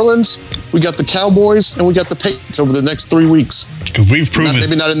got New Orleans, we got the Cowboys, and we got the Patriots over the next 3 weeks. Because we've proven...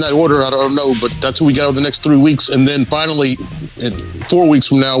 Maybe not in that order, I don't know, but that's who we got over the next 3 weeks. And then finally, 4 weeks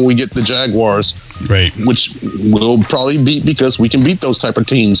from now, we get the Jaguars. Right. Which we'll probably beat because we can beat those type of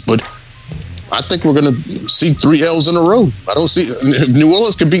teams. But I think we're going to see 3 L's in a row. I don't see... New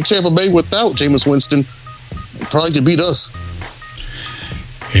Orleans could beat Tampa Bay without Jameis Winston. Probably could beat us.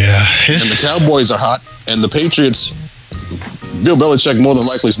 Yeah. And the Cowboys are hot. And the Patriots, Bill Belichick more than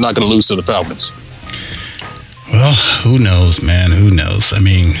likely is not going to lose to the Falcons. Well, who knows, man? Who knows? I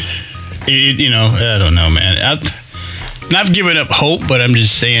mean, I don't know, man. not giving up hope, but I'm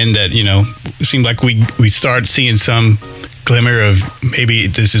just saying that, it seems like we start seeing some glimmer of maybe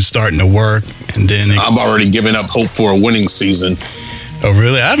this is starting to work, and then I've already given up hope for a winning season. Oh,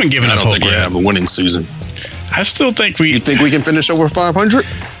 really? I haven't given up hope. I don't think we're gonna have a winning season. I still think You think we can finish over 500?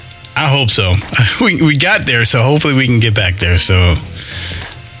 I hope so. We got there, so hopefully we can get back there. So,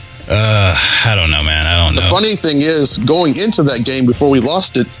 I don't know, man. I don't know. The funny thing is, going into that game before we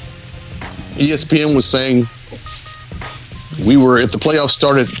lost it, ESPN was saying if the playoffs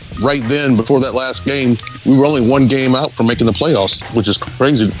started right then before that last game, we were only one game out from making the playoffs, which is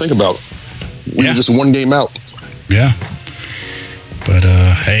crazy to think about. We were just one game out. Yeah. But,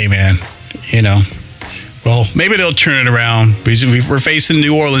 hey, man, well, maybe they'll turn it around. We're facing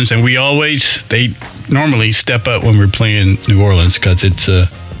New Orleans, and they normally step up when we're playing New Orleans because it's a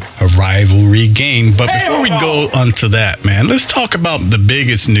rivalry game. But before we go onto that, man, let's talk about the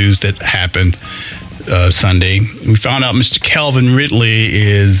biggest news that happened Sunday. We found out Mr. Calvin Ridley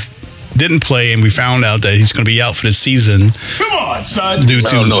didn't play, and we found out that he's going to be out for the season. Come on, son. I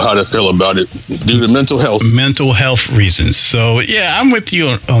don't know how to feel about it due to mental health. Mental health reasons. So, yeah, I'm with you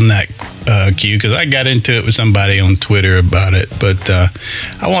on that, Q, because I got into it with somebody on Twitter about it. But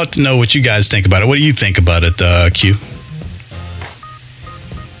I want to know what you guys think about it. What do you think about it, Q?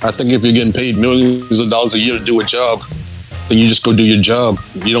 I think if you're getting paid millions of dollars a year to do a job, then you just go do your job.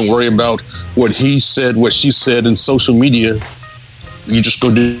 You don't worry about what he said, what she said in social media. You just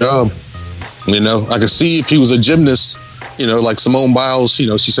go do your job. I could see if he was a gymnast, like Simone Biles,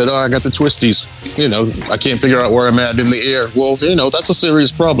 she said, I got the twisties. I can't figure out where I'm at in the air. Well, that's a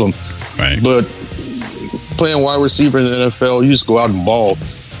serious problem. Right. But playing wide receiver in the NFL, you just go out and ball.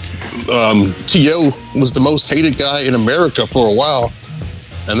 T.O. was the most hated guy in America for a while.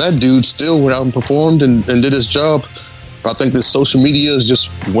 And that dude still went out and performed and did his job. I think that social media is just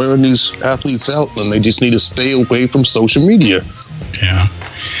wearing these athletes out, and they just need to stay away from social media. Yeah.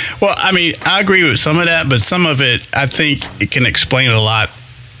 Well, I mean, I agree with some of that, but some of it, I think it can explain a lot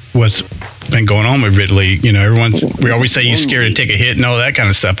what's been going on with Ridley. We always say he's scared to take a hit and all that kind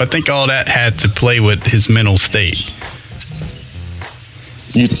of stuff. I think all that had to play with his mental state.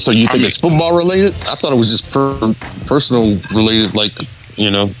 So you think it's football related? I thought it was just personal related,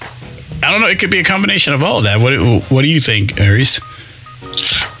 I don't know. It could be a combination of all of that. What do you think, Aries?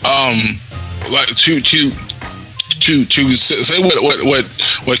 Like to say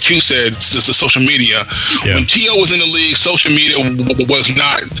what Q said, just the social media. Yeah. When T.O. was in the league, social media was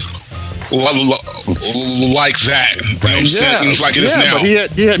not like that. You know what I'm saying? It was like it is now. But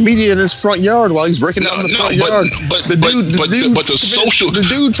he had media in his front yard while he's breaking down the front yard. But the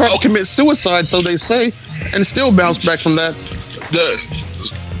dude tried to commit suicide, so they say, and still bounced back from that.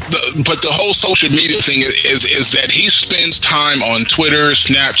 But the whole social media thing is that he spends time on Twitter,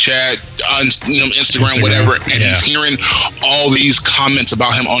 Snapchat, on Instagram, whatever, and he's hearing all these comments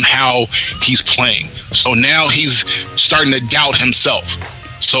about him on how he's playing. So now he's starting to doubt himself.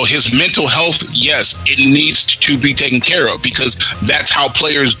 So his mental health, yes, it needs to be taken care of, because that's how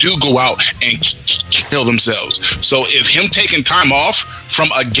players do go out and kill themselves. So if him taking time off from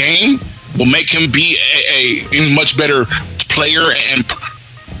a game will make him be a much better player and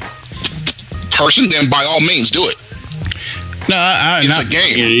person, then by all means do it. No, it's a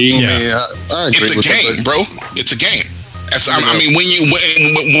game. It's a game, bro. It's a game. I mean, when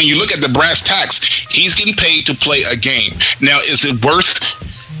you look at the brass tacks, he's getting paid to play a game. Now, is it worth?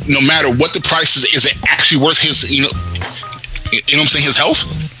 No matter what the price is it actually worth his? What I'm saying, his health?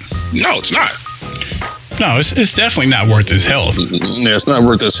 No, it's not. No, it's definitely not worth his health. Yeah, it's not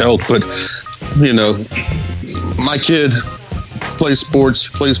worth his health. But my kid plays sports,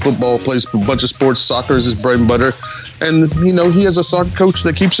 plays football, plays a bunch of sports. Soccer is his bread and butter. And, he has a soccer coach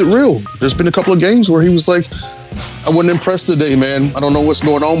that keeps it real. There's been a couple of games where he was like, I wasn't impressed today, man. I don't know what's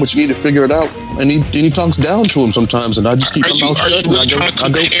going on, but you need to figure it out. And he talks down to him sometimes, and I just keep my mouth shut. Are you trying to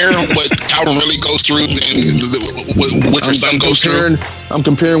compare what Calvin really goes through and what your son goes through? I'm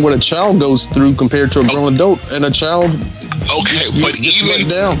comparing what a child goes through compared to a grown adult. And a child... Okay, but even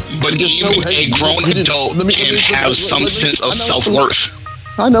a grown adult can have some sense of self-worth.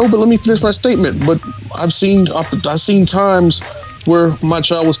 I know, but let me finish my statement. But I've seen times where my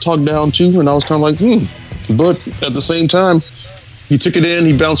child was talked down to, and I was kind of like, But at the same time, he took it in,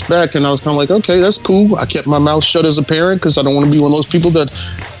 he bounced back, and I was kind of like, okay, that's cool. I kept my mouth shut as a parent because I don't want to be one of those people that,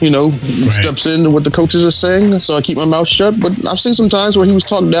 steps into what the coaches are saying. So I keep my mouth shut. But I've seen some times where he was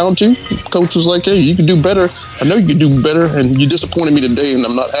talked down to. Coach was like, hey, you can do better. I know you can do better, and you disappointed me today, and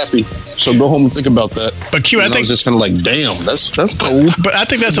I'm not happy. So go home and think about that. But Q, I think I was just kind of like, damn, that's cold. But I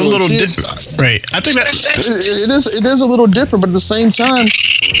think that's a little different, right? I think that it is a little different. But at the same time,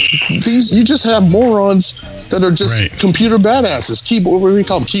 you just have morons that are just computer badasses, keyboard. What do we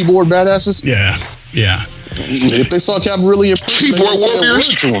call them? Keyboard badasses. Yeah. If they saw Cap really impressed, keyboard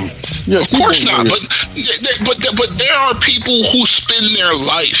warriors to him. Yeah, of course not. But there are people who spend their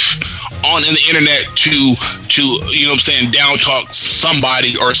life on the internet to you know what I'm saying, down talk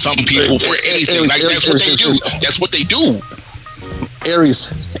somebody or some people for anything. That's what they do. That's what they do.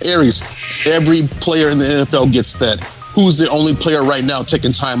 Aries. Every player in the NFL gets that. Who's the only player right now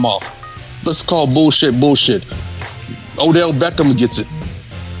taking time off? Let's call bullshit. Odell Beckham gets it.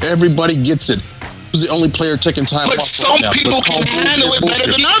 Everybody gets it. Who's the only player taking time off? But some people can handle it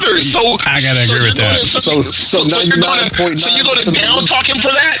better than others. So I gotta agree with that. So you're gonna down talk him for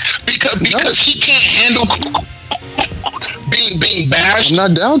that because he can't handle being bashed.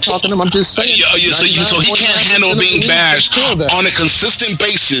 I'm not down talking him. I'm just saying. So he can't handle being bashed on a consistent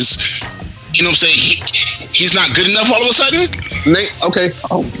basis. You know what I'm saying? He's not good enough all of a sudden? Okay.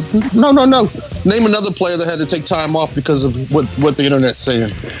 Oh, no. Name another player that had to take time off because of what the internet's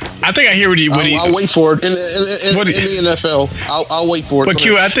saying. I think I hear what he. I'll wait for it in the NFL. I'll wait for it. But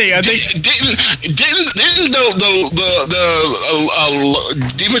Q, I think didn't the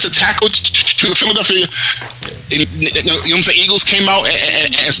defensive tackle to the Philadelphia, you know what I'm saying, Eagles came out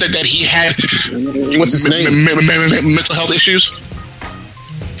and said that he had what's his name? Mental health issues.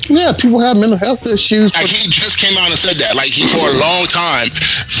 Yeah, people have mental health issues. Like he just came out and said that. Like for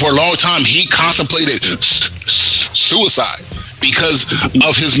a long time, he contemplated suicide because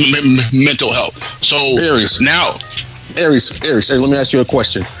of his mental health. So Aries. Hey, let me ask you a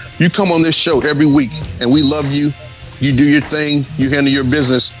question. You come on this show every week, and we love you. You do your thing. You handle your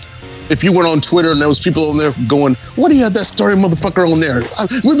business. If you went on Twitter and there was people on there going, "What do you have that story motherfucker on there?"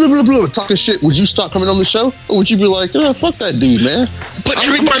 Blah, blah, blah, talking shit. Would you stop coming on the show, or would you be like, "Fuck that dude, man"? But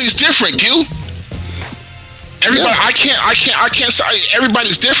everybody's different, Q. Everybody, yeah. I can't say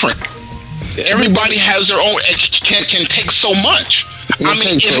everybody's different. Everybody has their own. Can take so much. I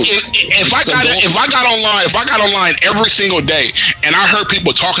mean, if I got online every single day, and I heard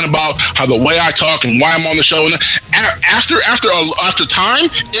people talking about how the way I talk and why I'm on the show, and after time,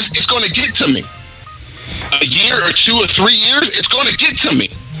 it's going to get to me. A year or 2 or 3 years, it's going to get to me.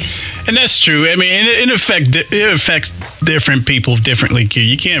 And that's true. I mean, it affects different people differently. Q.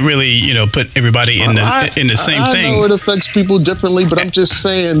 You can't really, put everybody in the same thing. I know it affects people differently, but I'm just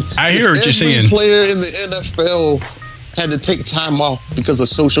saying. I hear what you're saying. Every player in the NFL had to take time off because of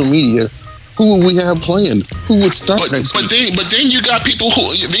social media. Who would we have playing? Who would start next week? But then you got people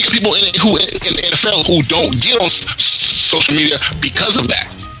in the NFL who don't get on social media because of that.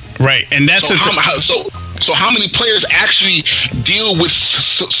 Right, and that's so how many players actually deal with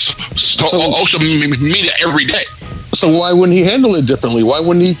social media every day? So why wouldn't he handle it differently? Why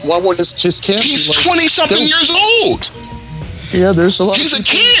wouldn't his camp? He's 20-something years old. Yeah, there's a lot. He's a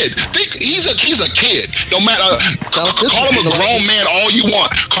kid. He's a kid. No matter, call him a grown man all you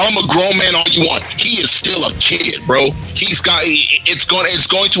want. Call him a grown man all you want. He is still a kid, bro. It's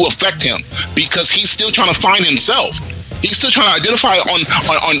going to affect him because he's still trying to find himself. He's still trying to identify trying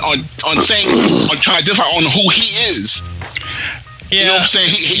to identify on who he is. Yeah. You know what I'm saying?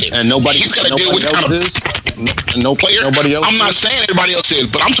 He's got to deal with nobody else. I'm not saying everybody else is,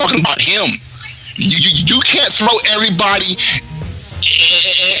 but I'm talking about him. You can't throw everybody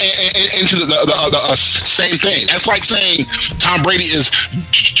into the same thing. That's like saying Tom Brady is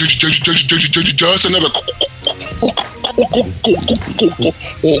just another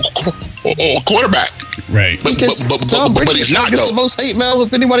quarterback. Right. But he's not the most hate mail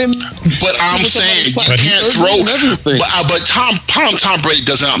of anybody. But I'm saying you can't throw. But Tom Brady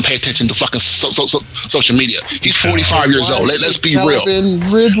doesn't pay attention to fucking social media. He's 45 years old. Let's be real.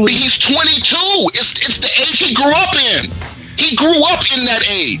 But he's 22. It's the age he grew up in. He grew up in that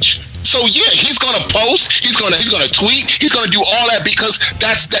age. So yeah, he's gonna post. He's gonna tweet. He's gonna do all that because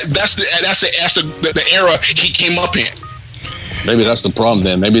that's the era he came up in. Maybe that's the problem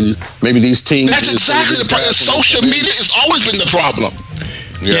then. Maybe these teams. That's exactly the problem. Social media has always been the problem.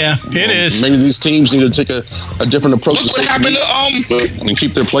 Yeah, it is. Maybe these teams need to take a different approach. Look what happened to and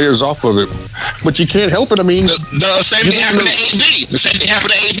keep their players off of it. But you can't help it. I mean, the same thing happened to AB. The same thing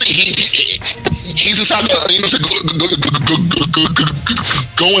happened to AB. He's inside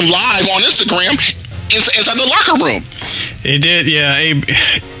going live on Instagram inside the locker room. It did, yeah.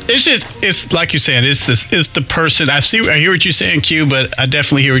 It's like you're saying. It's the person. I hear what you're saying, Q, but I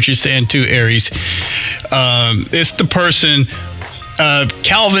definitely hear what you're saying too, Aries. It's the person.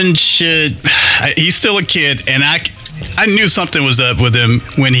 Calvin he's still a kid, and I knew something was up with him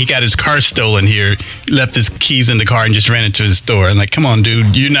when he got his car stolen here, left his keys in the car and just ran into his store. I'm like, come on,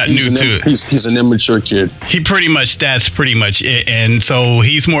 dude, you're not new to it. He's an immature kid. That's pretty much it. And so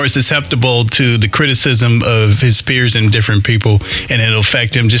he's more susceptible to the criticism of his peers and different people, and it'll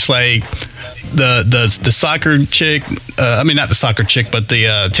affect him just like the soccer chick. I mean, not the soccer chick, but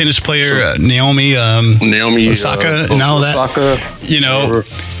the tennis player, Naomi Osaka and all that. Osaka,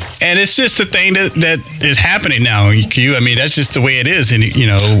 and it's just a thing that is happening now. Q. I mean, that's just the way it is, and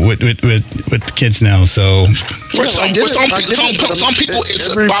with the kids now. So for some people,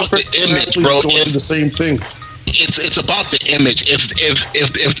 it's about the image, bro. It's the same thing. It's about the image. If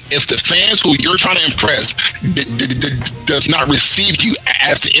the fans who you're trying to impress does not receive you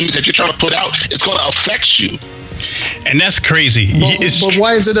as the image that you're trying to put out, it's going to affect you. And that's crazy. But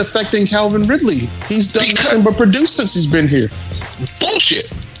why is it affecting Calvin Ridley? He's done nothing but produce since he's been here.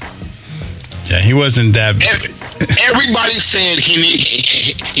 Bullshit. Yeah, he wasn't that. Everybody's saying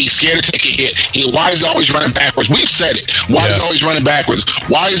he's scared to take a hit. Why is he always running backwards? We've said it. Why is he always running backwards?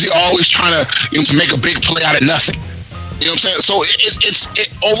 Why is he always trying to make a big play out of nothing? You know what I'm saying? So it's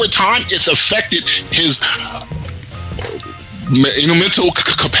over time, it's affected his mental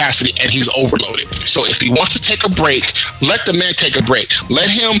capacity, and he's overloaded. So if he wants to take a break, let the man take a break. Let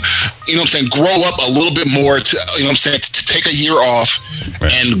him, grow up a little bit more to take a year off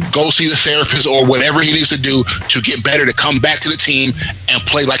and go see the therapist or whatever he needs to do to get better, to come back to the team and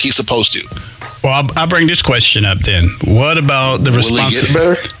play like he's supposed to. Well, I'll bring this question up then. What about the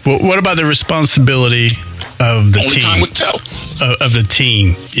What about the responsibility of the Only team? Time would tell. Of the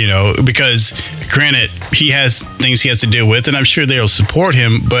team, because granted, he has things he has to deal with, and I'm sure they'll support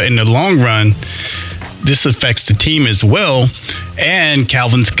him. But in the long run, this affects the team as well. And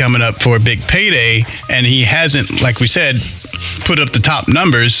Calvin's coming up for a big payday, and he hasn't, like we said, put up the top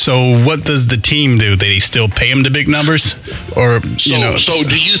numbers. So what does the team do? They still pay him the big numbers, or So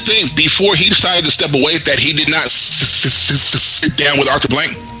do you think before he decided to step away that he did not sit down with Arthur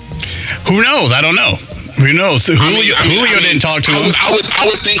Blank? Who knows? I don't know. Who knows? Julio didn't talk to him. I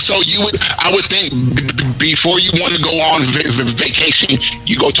would think so. I would think before you want to go on vacation,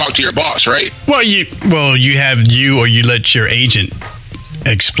 you go talk to your boss, right? Well, you let your agent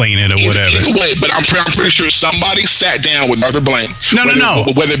explain it or whatever. Either way, but I'm pretty sure somebody sat down with Arthur Blank. No.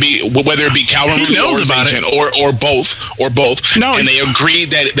 Whether it be Calvin Ridley or his agent or both. No, and they agreed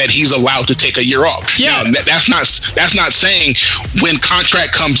that he's allowed to take a year off. Yeah, now, that's not saying when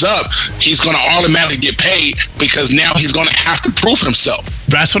contract comes up he's going to automatically get paid, because now he's going to have to prove himself.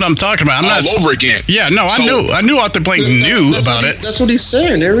 That's what I'm talking about. All over again. Yeah, no, I knew Arthur Blank knew about it. That's what he's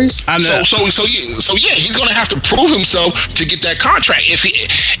saying, Aries. So he's going to have to prove himself to get that contract.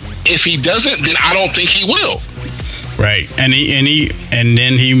 If he doesn't, then I don't think he will. Right, and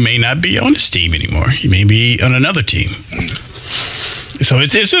then he may not be on this team anymore. He may be on another team. So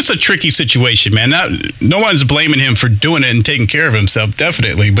it's just a tricky situation, man. No one's blaming him for doing it and taking care of himself,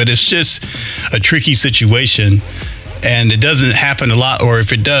 definitely, but it's just a tricky situation. And it doesn't happen a lot, or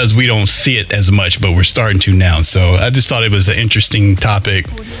if it does, we don't see it as much, but we're starting to now. So I just thought it was an interesting topic,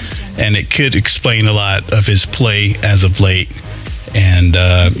 and it could explain a lot of his play as of late. And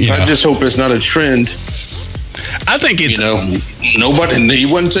I just hope it's not a trend. I think it's nobody. He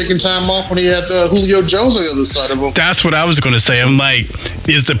wasn't taking time off when he had Julio Jones on the other side of him. That's what I was going to say. I'm like,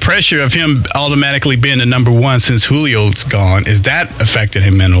 is the pressure of him automatically being the number one since Julio's gone, is that affecting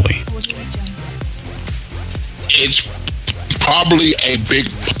him mentally? It's probably a big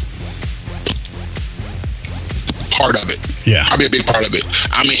part of it. Yeah, probably a big part of it.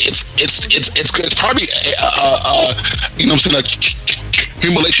 I mean, it's probably a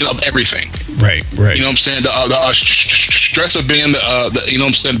accumulation of everything. Right. You know what I'm saying? The stress of being the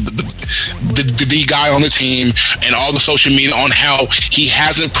guy on the team, and all the social media on how he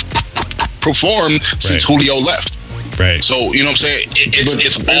hasn't performed since Julio left. Right. So you know what I'm saying?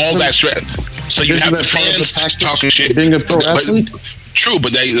 It's all that stress. So you have the fans talking shit. Being a pro athlete? True,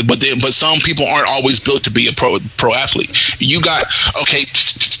 but some people aren't always built to be a pro athlete. You got I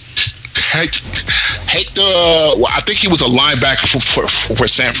think he was a linebacker for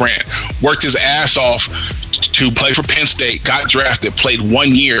San Fran. Worked his ass off to play for Penn State. Got drafted, played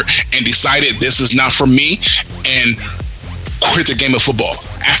 1 year, and decided this is not for me, and quit the game of football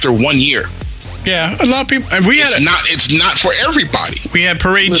after 1 year. Yeah, a lot of people. And it's not for everybody. We had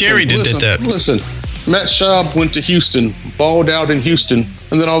Parade Jerry did that. Listen, Matt Schaub went to Houston, balled out in Houston,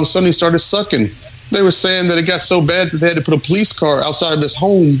 and then all of a sudden he started sucking. They were saying that it got so bad that they had to put a police car outside of his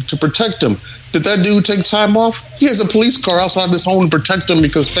home to protect him. Did that dude take time off? He has a police car outside of his home to protect him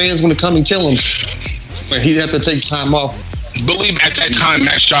because fans want to come and kill him. And he'd have to take time off believe at that time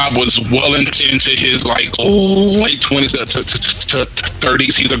Matt Schaub was well into his like late 20s to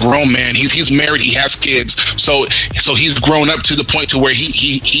 30s. He's a grown man. He's married. He has kids. So he's grown up to the point to where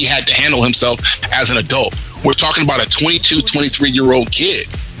he had to handle himself as an adult. We're talking about a 22, 23-year-old kid.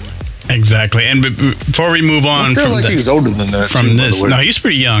 Exactly. And before we move on, I feel like he's older than that. From this, no, he's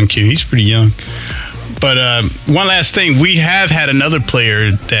pretty young, Q. He's pretty young. But one last thing, we have had another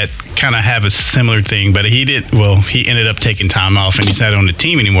player that kind of have a similar thing, but he ended up taking time off and he's not on the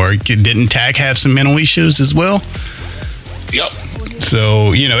team anymore. Didn't Tack have some mental issues as well? Yep.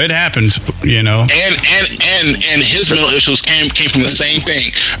 So, it happens, And his mental issues came from the same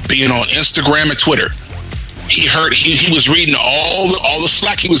thing, being on Instagram and Twitter. He was reading all the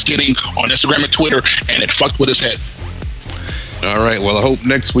slack he was getting on Instagram and Twitter, and it fucked with his head. All right. Well, I hope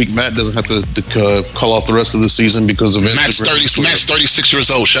next week Matt doesn't have to call off the rest of the season because of Matt's 36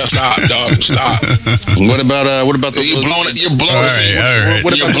 years old. Stop, dog. Stop. What about the? You're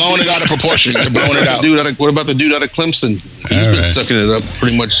blowing it out of proportion. You're blowing it out. What about the dude out of Clemson? He's been sucking it up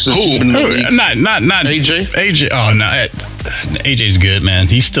pretty much since he's been in the league. Not AJ. AJ. Oh no, AJ's good, man.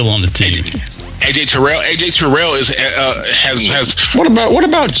 He's still on the team. AJ Terrell has. What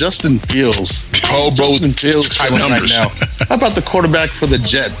about Justin Fields? Justin Fields type numbers right now. How about the quarterback for the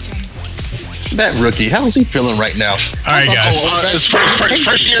Jets? That rookie, how is he feeling right now? All right, guys. It's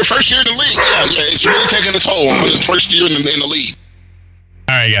first year in the league. Yeah, it's really taking a toll on his first year in the league.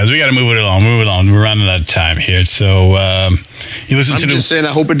 All right, guys, we got to move it along. We're running out of time here. So you listen to just saying,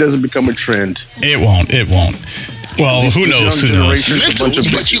 I hope it doesn't become a trend. It won't. Well, who knows?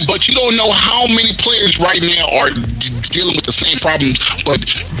 But you don't know how many players right now are dealing with the same problems, but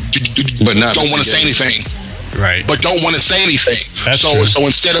don't want to say anything. Right. But don't want to say anything. That's true. So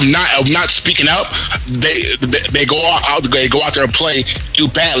instead of not speaking up, they go out there and play, do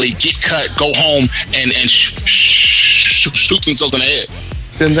badly, get cut, go home, and shoot themselves in the head.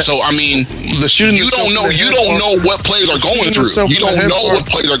 So I mean, you don't know what players are going through. You don't know what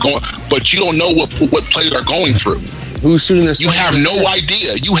players are going, but you don't know what players are going through. Who's shooting this? You have no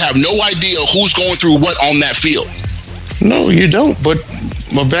idea. You have no idea who's going through what on that field. No, you don't. But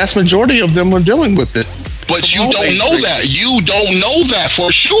a vast majority of them are dealing with it. But you don't know that. You don't know that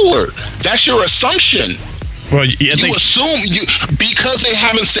for sure. That's your assumption. Well, you assume because they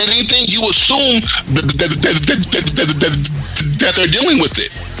haven't said anything. You assume that they're dealing with it.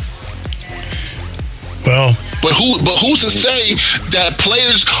 Well, but who's to say that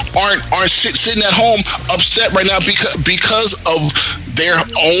players aren't sitting at home upset right now because of their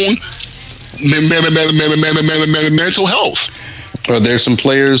own mental health? Are there some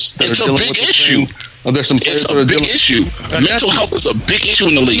players that it's are a dealing big with issue? There's some players it's a big issue. Mental health is a big issue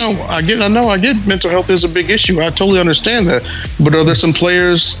in the league. No, I get mental health is a big issue. I totally understand that. But are there some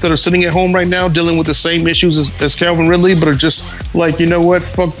players that are sitting at home right now dealing with the same issues as Calvin Ridley, but are just like, you know what,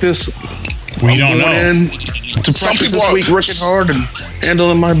 fuck this. We don't know. In to practice this week, working hard and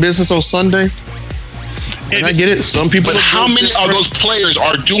handling my business on Sunday. And I get it. Some people. But how many of those players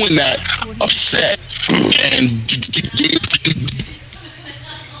are doing that upset and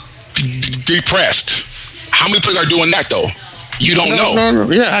depressed? How many players are doing that though? You don't know.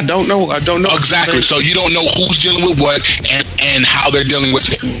 No. Yeah, I don't know. Exactly. So you don't know who's dealing with what and how they're dealing with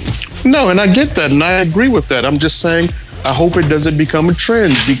it. No, and I get that, and I agree with that. I'm just saying, I hope it doesn't become a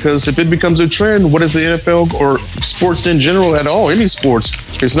trend, because if it becomes a trend, what is the NFL or sports in general at all? Any sports.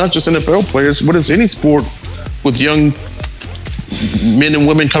 It's not just NFL players. What is any sport with young men and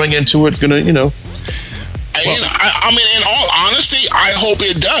women coming into it gonna, I mean, in all honesty, I hope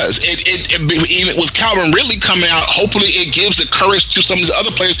it does. It even with Calvin Ridley coming out, hopefully it gives the courage to some of the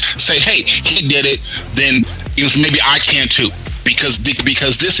other players to say, hey, he did it, then maybe I can too. Because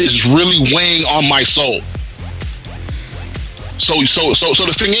this is really weighing on my soul. So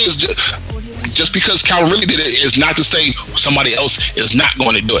the thing is, just because Calvin Ridley did it is not to say somebody else is not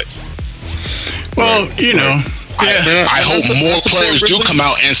going to do it. Well, I hope more players do come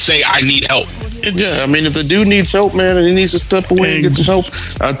out and say, I need help. I mean, if the dude needs help, man, and he needs to step away and get some help,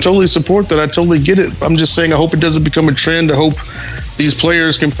 I totally support that. I totally get it. I'm just saying, I hope it doesn't become a trend. I hope these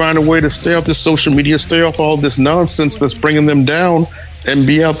players can find a way to stay off this social media, stay off all this nonsense that's bringing them down, and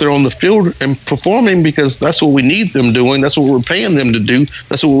be out there on the field and performing, because that's what we need them doing. That's what we're paying them to do.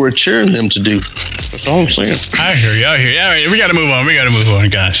 That's what we're cheering them to do. That's all I'm saying. I hear you. All right, we got to move on,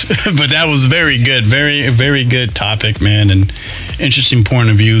 guys. But that was very good. Very, very good topic, man, and interesting point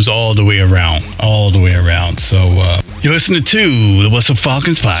of views all the way around. So you're listening to the What's Up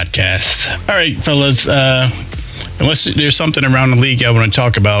Falcons podcast. All right, fellas, unless there's something around the league I want to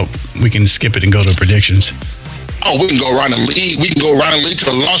talk about, we can skip it and go to predictions. Oh, we can go around the league. We can go around the league to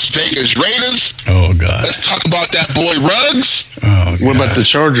the Las Vegas Raiders. Oh, God. Let's talk about that boy Ruggs. Oh, God. What about the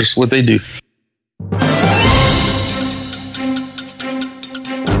Chargers? What they do?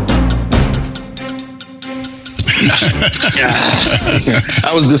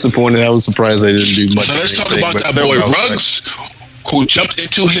 I was disappointed. I was surprised they didn't do much. So let's talk about that boy Ruggs, who jumped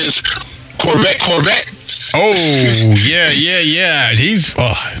into his Corvette. Oh, yeah. He's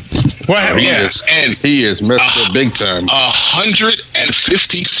what happened? Yeah, and he is messed up big time.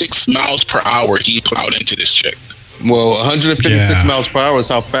 156 miles per hour he plowed into this chick. Well, 156 miles per hour is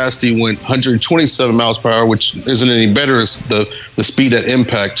how fast he went. 127 miles per hour, which isn't any better, is the speed at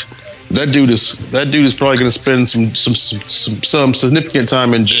impact. That dude is probably going to spend some significant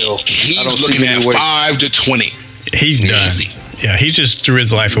time in jail. He's looking at 5 to 20. He's done. Yeah, he just threw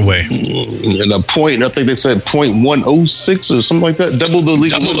his life away. And a point, I think they said 0.106 or something like that. Double the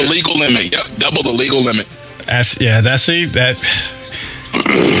legal limit. Yep, double the legal limit. That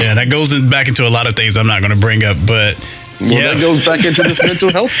goes back into a lot of things I'm not going to bring up, but that goes back into this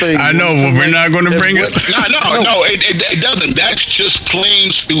mental health thing. I know, but we're not going to bring it. No, it doesn't. That's just plain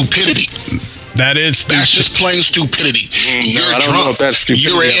stupidity. That's just plain stupidity. You're I don't know if that's stupidity.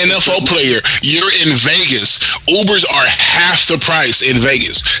 You're an NFL player. You're in Vegas. Ubers are half the price in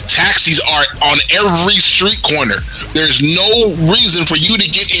Vegas. Taxis are on every street corner. There's no reason for you to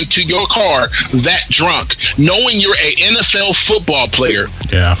get into your car that drunk, knowing you're an NFL football player.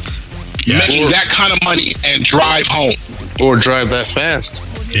 Making that kind of money and drive home, or drive that fast.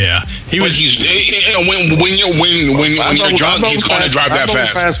 Yeah, when you're drunk, he's going to drive that fast.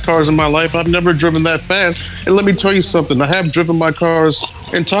 I've fast cars in my life. I've never driven that fast. And let me tell you something. I have driven my cars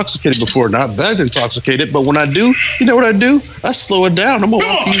intoxicated before. Not that intoxicated, but when I do, you know what I do? I slow it down. I'm gonna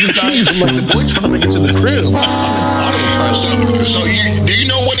walk easy times. I'm like the boy trying to make it to the crib. So do you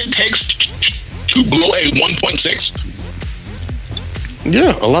know what it takes to blow a 1.6?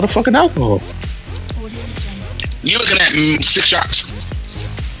 Yeah, a lot of fucking alcohol. You're looking at 6 shots.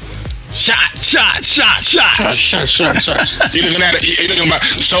 Shot. You're looking about.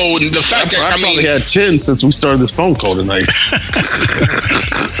 So the fact that I probably had 10 since we started this phone call tonight.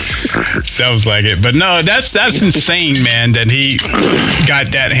 Sounds like it, but no, that's insane, man. That he got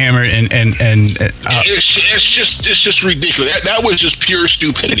that hammer and it's just ridiculous. That was just pure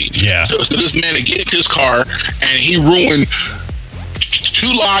stupidity. Yeah. So this man to get into his car and he ruined 2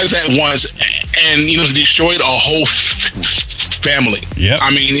 lives at once, and destroyed a whole family. Yeah.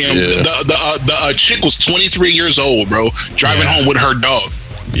 I mean, the chick was 23 years old, bro, driving home with her dog.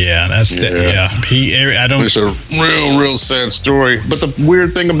 Yeah, that's it. Yeah. It's a real sad story. But the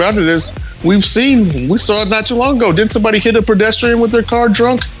weird thing about it is, we saw it not too long ago. Didn't somebody hit a pedestrian with their car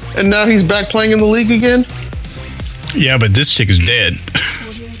drunk, and now he's back playing in the league again? Yeah, but this chick is dead.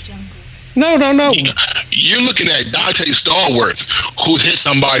 No. You're looking at Dante Stallworth, who hit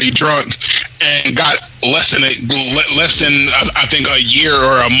somebody drunk and got less than I think a year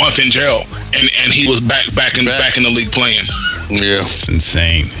or a month in jail, and he was back in the league playing. Yeah, it's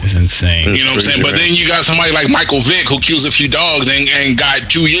insane. You know what I'm saying? But then you got somebody like Michael Vick, who killed a few dogs and got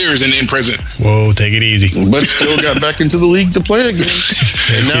 2 years in prison. Whoa, take it easy. But still got back into the league to play again.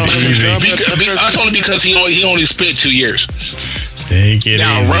 And now that's only because he only spent 2 years. Take it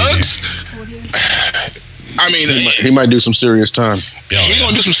now easy. Ruggs, I mean, he might do some serious time. He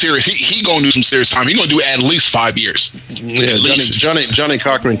gonna do some serious. He gonna do some serious time. He gonna do at least 5 years. Yeah, Johnny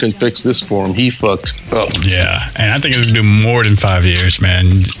Cochran can fix this for him. He fucked up. Yeah, and I think it's gonna do more than 5 years,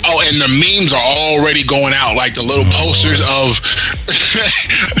 man. Oh, and the memes are already going out, like the little posters of.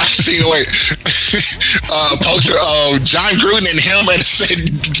 I seen poster of John Gruden and him, and it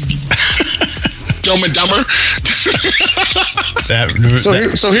said. Dumb and Dumber.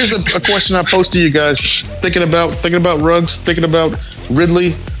 So here's a question I pose to you guys. Thinking about Ruggs, thinking about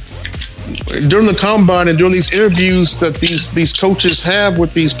Ridley. During the combine and during these interviews that these coaches have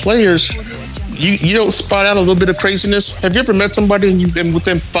with these players, you don't spot out a little bit of craziness. Have you ever met somebody and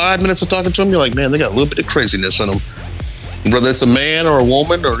within 5 minutes of talking to them, you're like, man, they got a little bit of craziness in them. Whether it's a man or a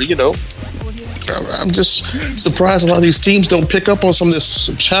woman or I'm just surprised a lot of these teams don't pick up on some of this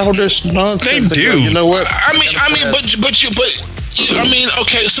childish nonsense. They do. You know what? I mean,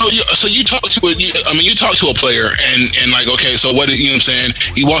 okay. So you talk to you talk to a player and like, okay, so what? You know what I'm saying?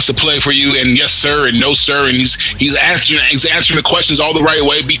 He wants to play for you, and yes sir, and no sir, and he's answering the questions all the right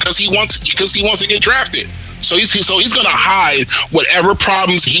way because he wants to get drafted. So he's gonna hide whatever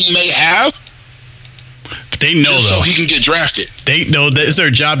problems he may have. They know just so he can get drafted. They know that it's their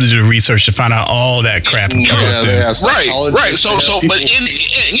job to do the research to find out all that crap. Right. So, but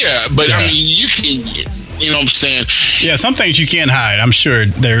I mean, you can. You know what I'm saying? Yeah, some things you can't hide. I'm sure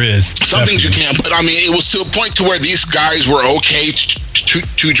there is. Some things you can't, but I mean, it was to a point to where these guys were okay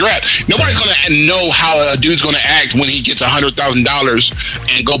to draft. Nobody's gonna know how a dude's gonna act when he gets $100,000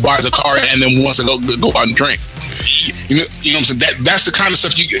 and go buys a car and then wants to go out and drink. You know what I'm saying? That's the kind of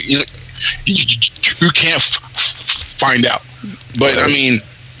stuff you can't find out. But I mean,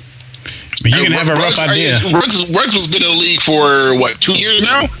 but you can have a rough idea. Ruggs has been in the league for what, 2 years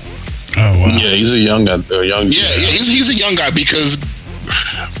now? Oh wow! Yeah, he's a young guy. He's a young guy because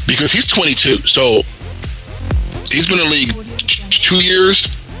he's 22. So he's been in the league 2 years.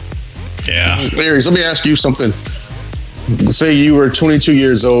 Yeah. Aries, let me ask you something. Say you were 22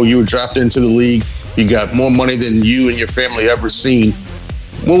 years old, you were drafted into the league, you got more money than you and your family ever seen.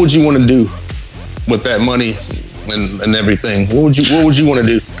 What would you want to do with that money and everything? What would you want to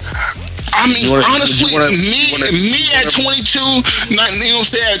do? I mean, honestly, me at 22,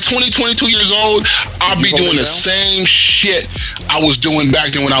 at 22 years old, I'll be doing the same shit I was doing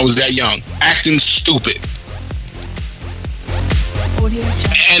back then when I was that young, acting stupid. And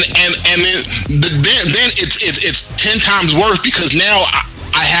then it's 10 times worse because now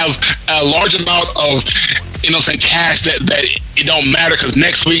I have a large amount of cash that it don't matter because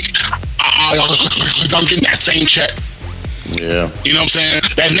next week I'm getting that same check. Yeah. You know what I'm saying?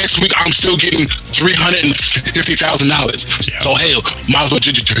 That next week I'm still getting $350,000. Yeah. So hey, might as well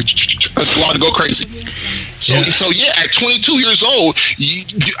let's go out and go crazy. So yeah, at 22 years old,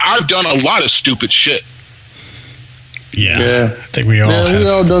 I've done a lot of stupid shit. Yeah. I think we all we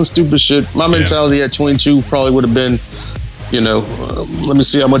all done stupid shit. My mentality at 22 probably would have been, let me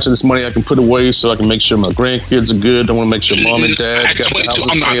see how much of this money I can put away so I can make sure my grandkids are good. I want to make sure mom and dad at 22,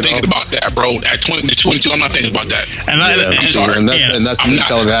 I'm not thinking about that, bro. At 22, I'm not thinking about that. I'm sorry. And that's the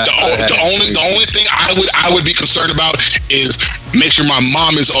mentality. The only thing I would be concerned about is make sure my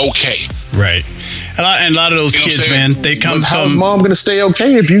mom is okay. Right. And a lot of those kids, man, they come. How's mom going to stay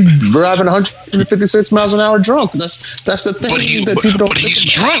okay if you driving 156 miles an hour drunk? That's the thing that people don't. But he's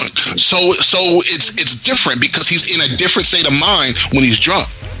drunk, so it's different because he's in a different state of mind when he's drunk.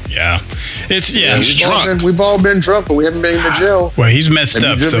 Yeah, he's drunk. We've all been drunk, but we haven't been to jail. Well, he's messed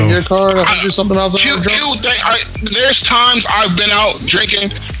up. Have you driven your car 100-something miles an hour drunk? There's times I've been out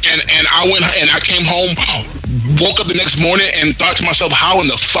drinking and I went and I came home, woke up the next morning and thought to myself, how in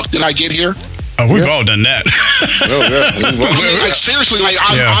the fuck did I get here? Oh, we've all done that. Like seriously, like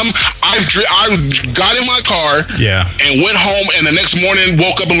I got in my car, and went home, and the next morning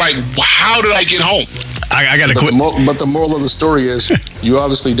woke up and like, how did I get home? I got to quit. But the moral of the story is, you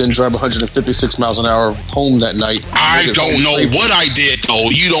obviously didn't drive 156 miles an hour home that night. I don't know what I did though.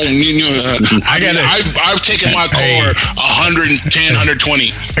 You don't. I've taken my car 110,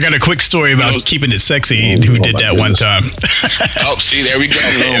 120. I got a quick story about keeping it sexy. Who did that one time? Oh, see, there we go.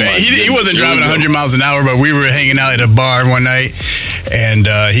 He wasn't driving 100 miles an hour, but we were hanging out at a bar one night, and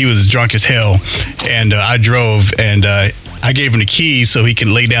he was drunk as hell, and I drove, and I gave him the keys so he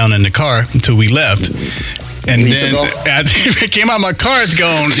can lay down in the car until we left. And then after it came out, my car is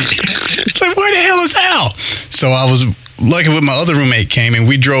gone. It's like, where the hell is Al? So I was lucky with my other roommate came, and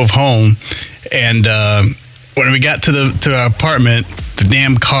we drove home. And when we got to our apartment, the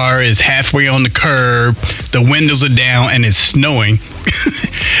damn car is halfway on the curb. The windows are down, and it's snowing.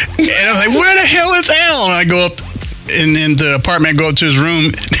 And I'm like, where the hell is Al? And I go up into the apartment, go up to his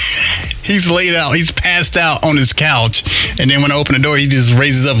room. He's laid out. He's passed out on his couch. And then when I open the door, he just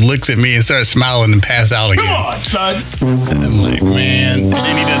raises up, looks at me, and starts smiling and pass out again. Come on, son. And I'm like, man. And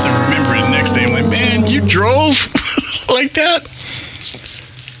then he doesn't remember it the next day. I'm like, man, you drove like that?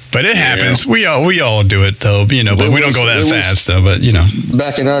 But it happens. We all do it, though. But we don't go that fast, though. But,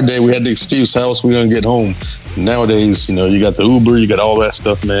 Back in our day, we had the excuse, how else we going to get home? Nowadays, you got the Uber, you got all that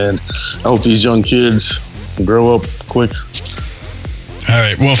stuff, man. I hope these young kids grow up quick. All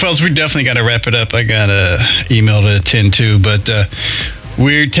right. Well, fellas, we definitely got to wrap it up. I got an email to attend to, but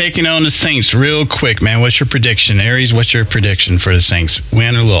we're taking on the Saints real quick, man. What's your prediction? Aries, what's your prediction for the Saints?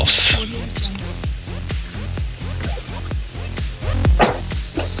 Win or loss?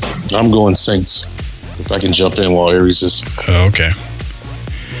 I'm going Saints. If I can jump in while Aries is. Oh, okay.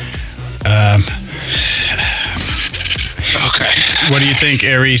 Okay. What do you think,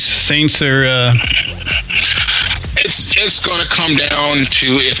 Aries? Saints are... It's going to come down to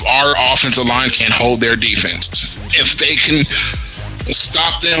if our offensive line can hold their defense. If they can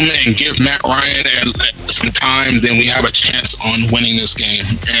stop them and give Matt Ryan some time, then we have a chance on winning this game.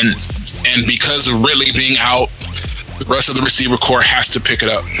 And because of Ridley being out, the rest of the receiver corps has to pick it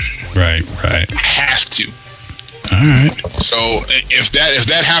up. Right. Has to. All right. So if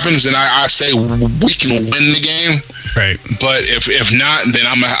that happens, then I say we can win the game. Right. But if not, then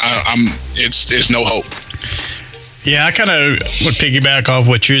there's no hope. Yeah, I kind of would piggyback off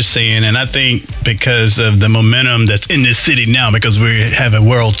what you're saying, and I think because of the momentum that's in this city now, because we have a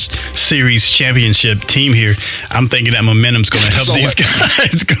World Series championship team here, I'm thinking that momentum's going to help these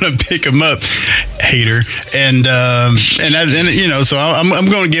guys. It's going to pick them up, hater, and you know, so I'm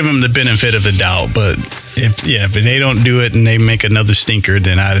going to give them the benefit of the doubt, but. If they don't do it and they make another stinker,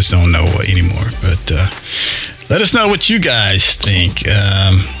 then I just don't know anymore. But let us know what you guys think.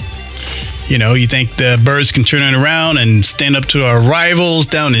 You know, you think the Birds can turn it around and stand up to our rivals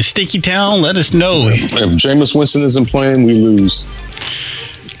down in Stinky Town? Let us know. If Jameis Winston isn't playing, we lose.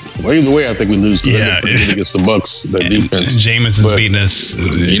 Well, either way, I think we lose. Yeah, against the Bucs, their defense. Jameis is beating us.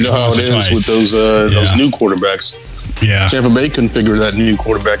 You know how it is with those new quarterbers. Yeah, Tampa Bay couldn't figure that new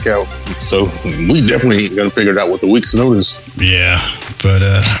quarterback out, so we definitely ain't gonna figure it out with a week's notice. Yeah, but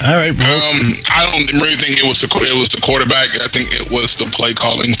all right. Well. I don't really think it was the quarterback. I think it was the play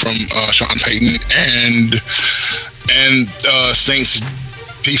calling from Sean Payton and Saints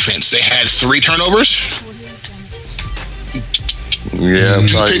defense. They had 3 turnovers. Yeah,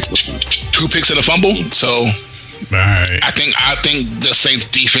 two picks and a fumble. So, all right. I think the Saints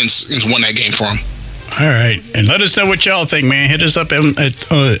defense won that game for them. All right, and let us know what y'all think, man. Hit us up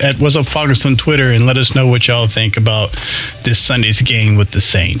at What's Up Falcons on Twitter and let us know what y'all think about this Sunday's game with the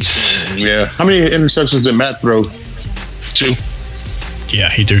Saints. Yeah. How many interceptions did Matt throw? 2. Yeah,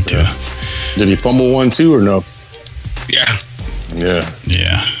 he threw 2. Did he fumble 1 too or no? Yeah. Yeah.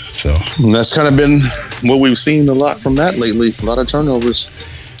 So and that's kind of been what we've seen a lot from that lately. A lot of turnovers,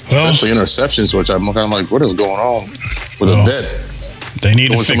 especially interceptions, which I'm kind of like, what is going on with a vet? They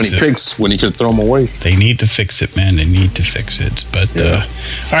need to fix so many picks when he could throw them away. They need to fix it, man. They need to fix it. But all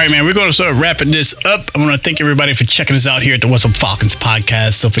right, man, we're going to start wrapping this up. I want to thank everybody for checking us out here at the What's Up Falcons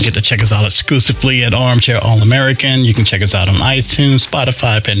podcast. Don't forget to check us out exclusively at Armchair All-American. You can check us out on iTunes,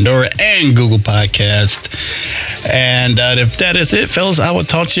 Spotify, Pandora, and Google Podcast. And if that is it, fellas, I will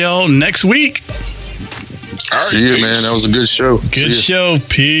talk to y'all next week. All right, see you, man. That was a good show. Good show.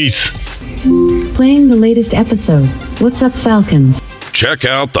 Peace. Playing the latest episode. What's Up Falcons? Check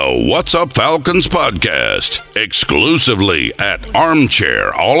out the What's Up Falcons podcast exclusively at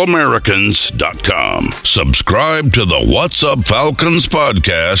armchairallamericans.com. Subscribe to the What's Up Falcons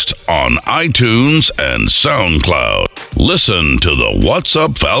podcast on iTunes and SoundCloud. Listen to the What's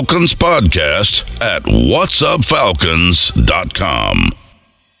Up Falcons podcast at whatsupfalcons.com.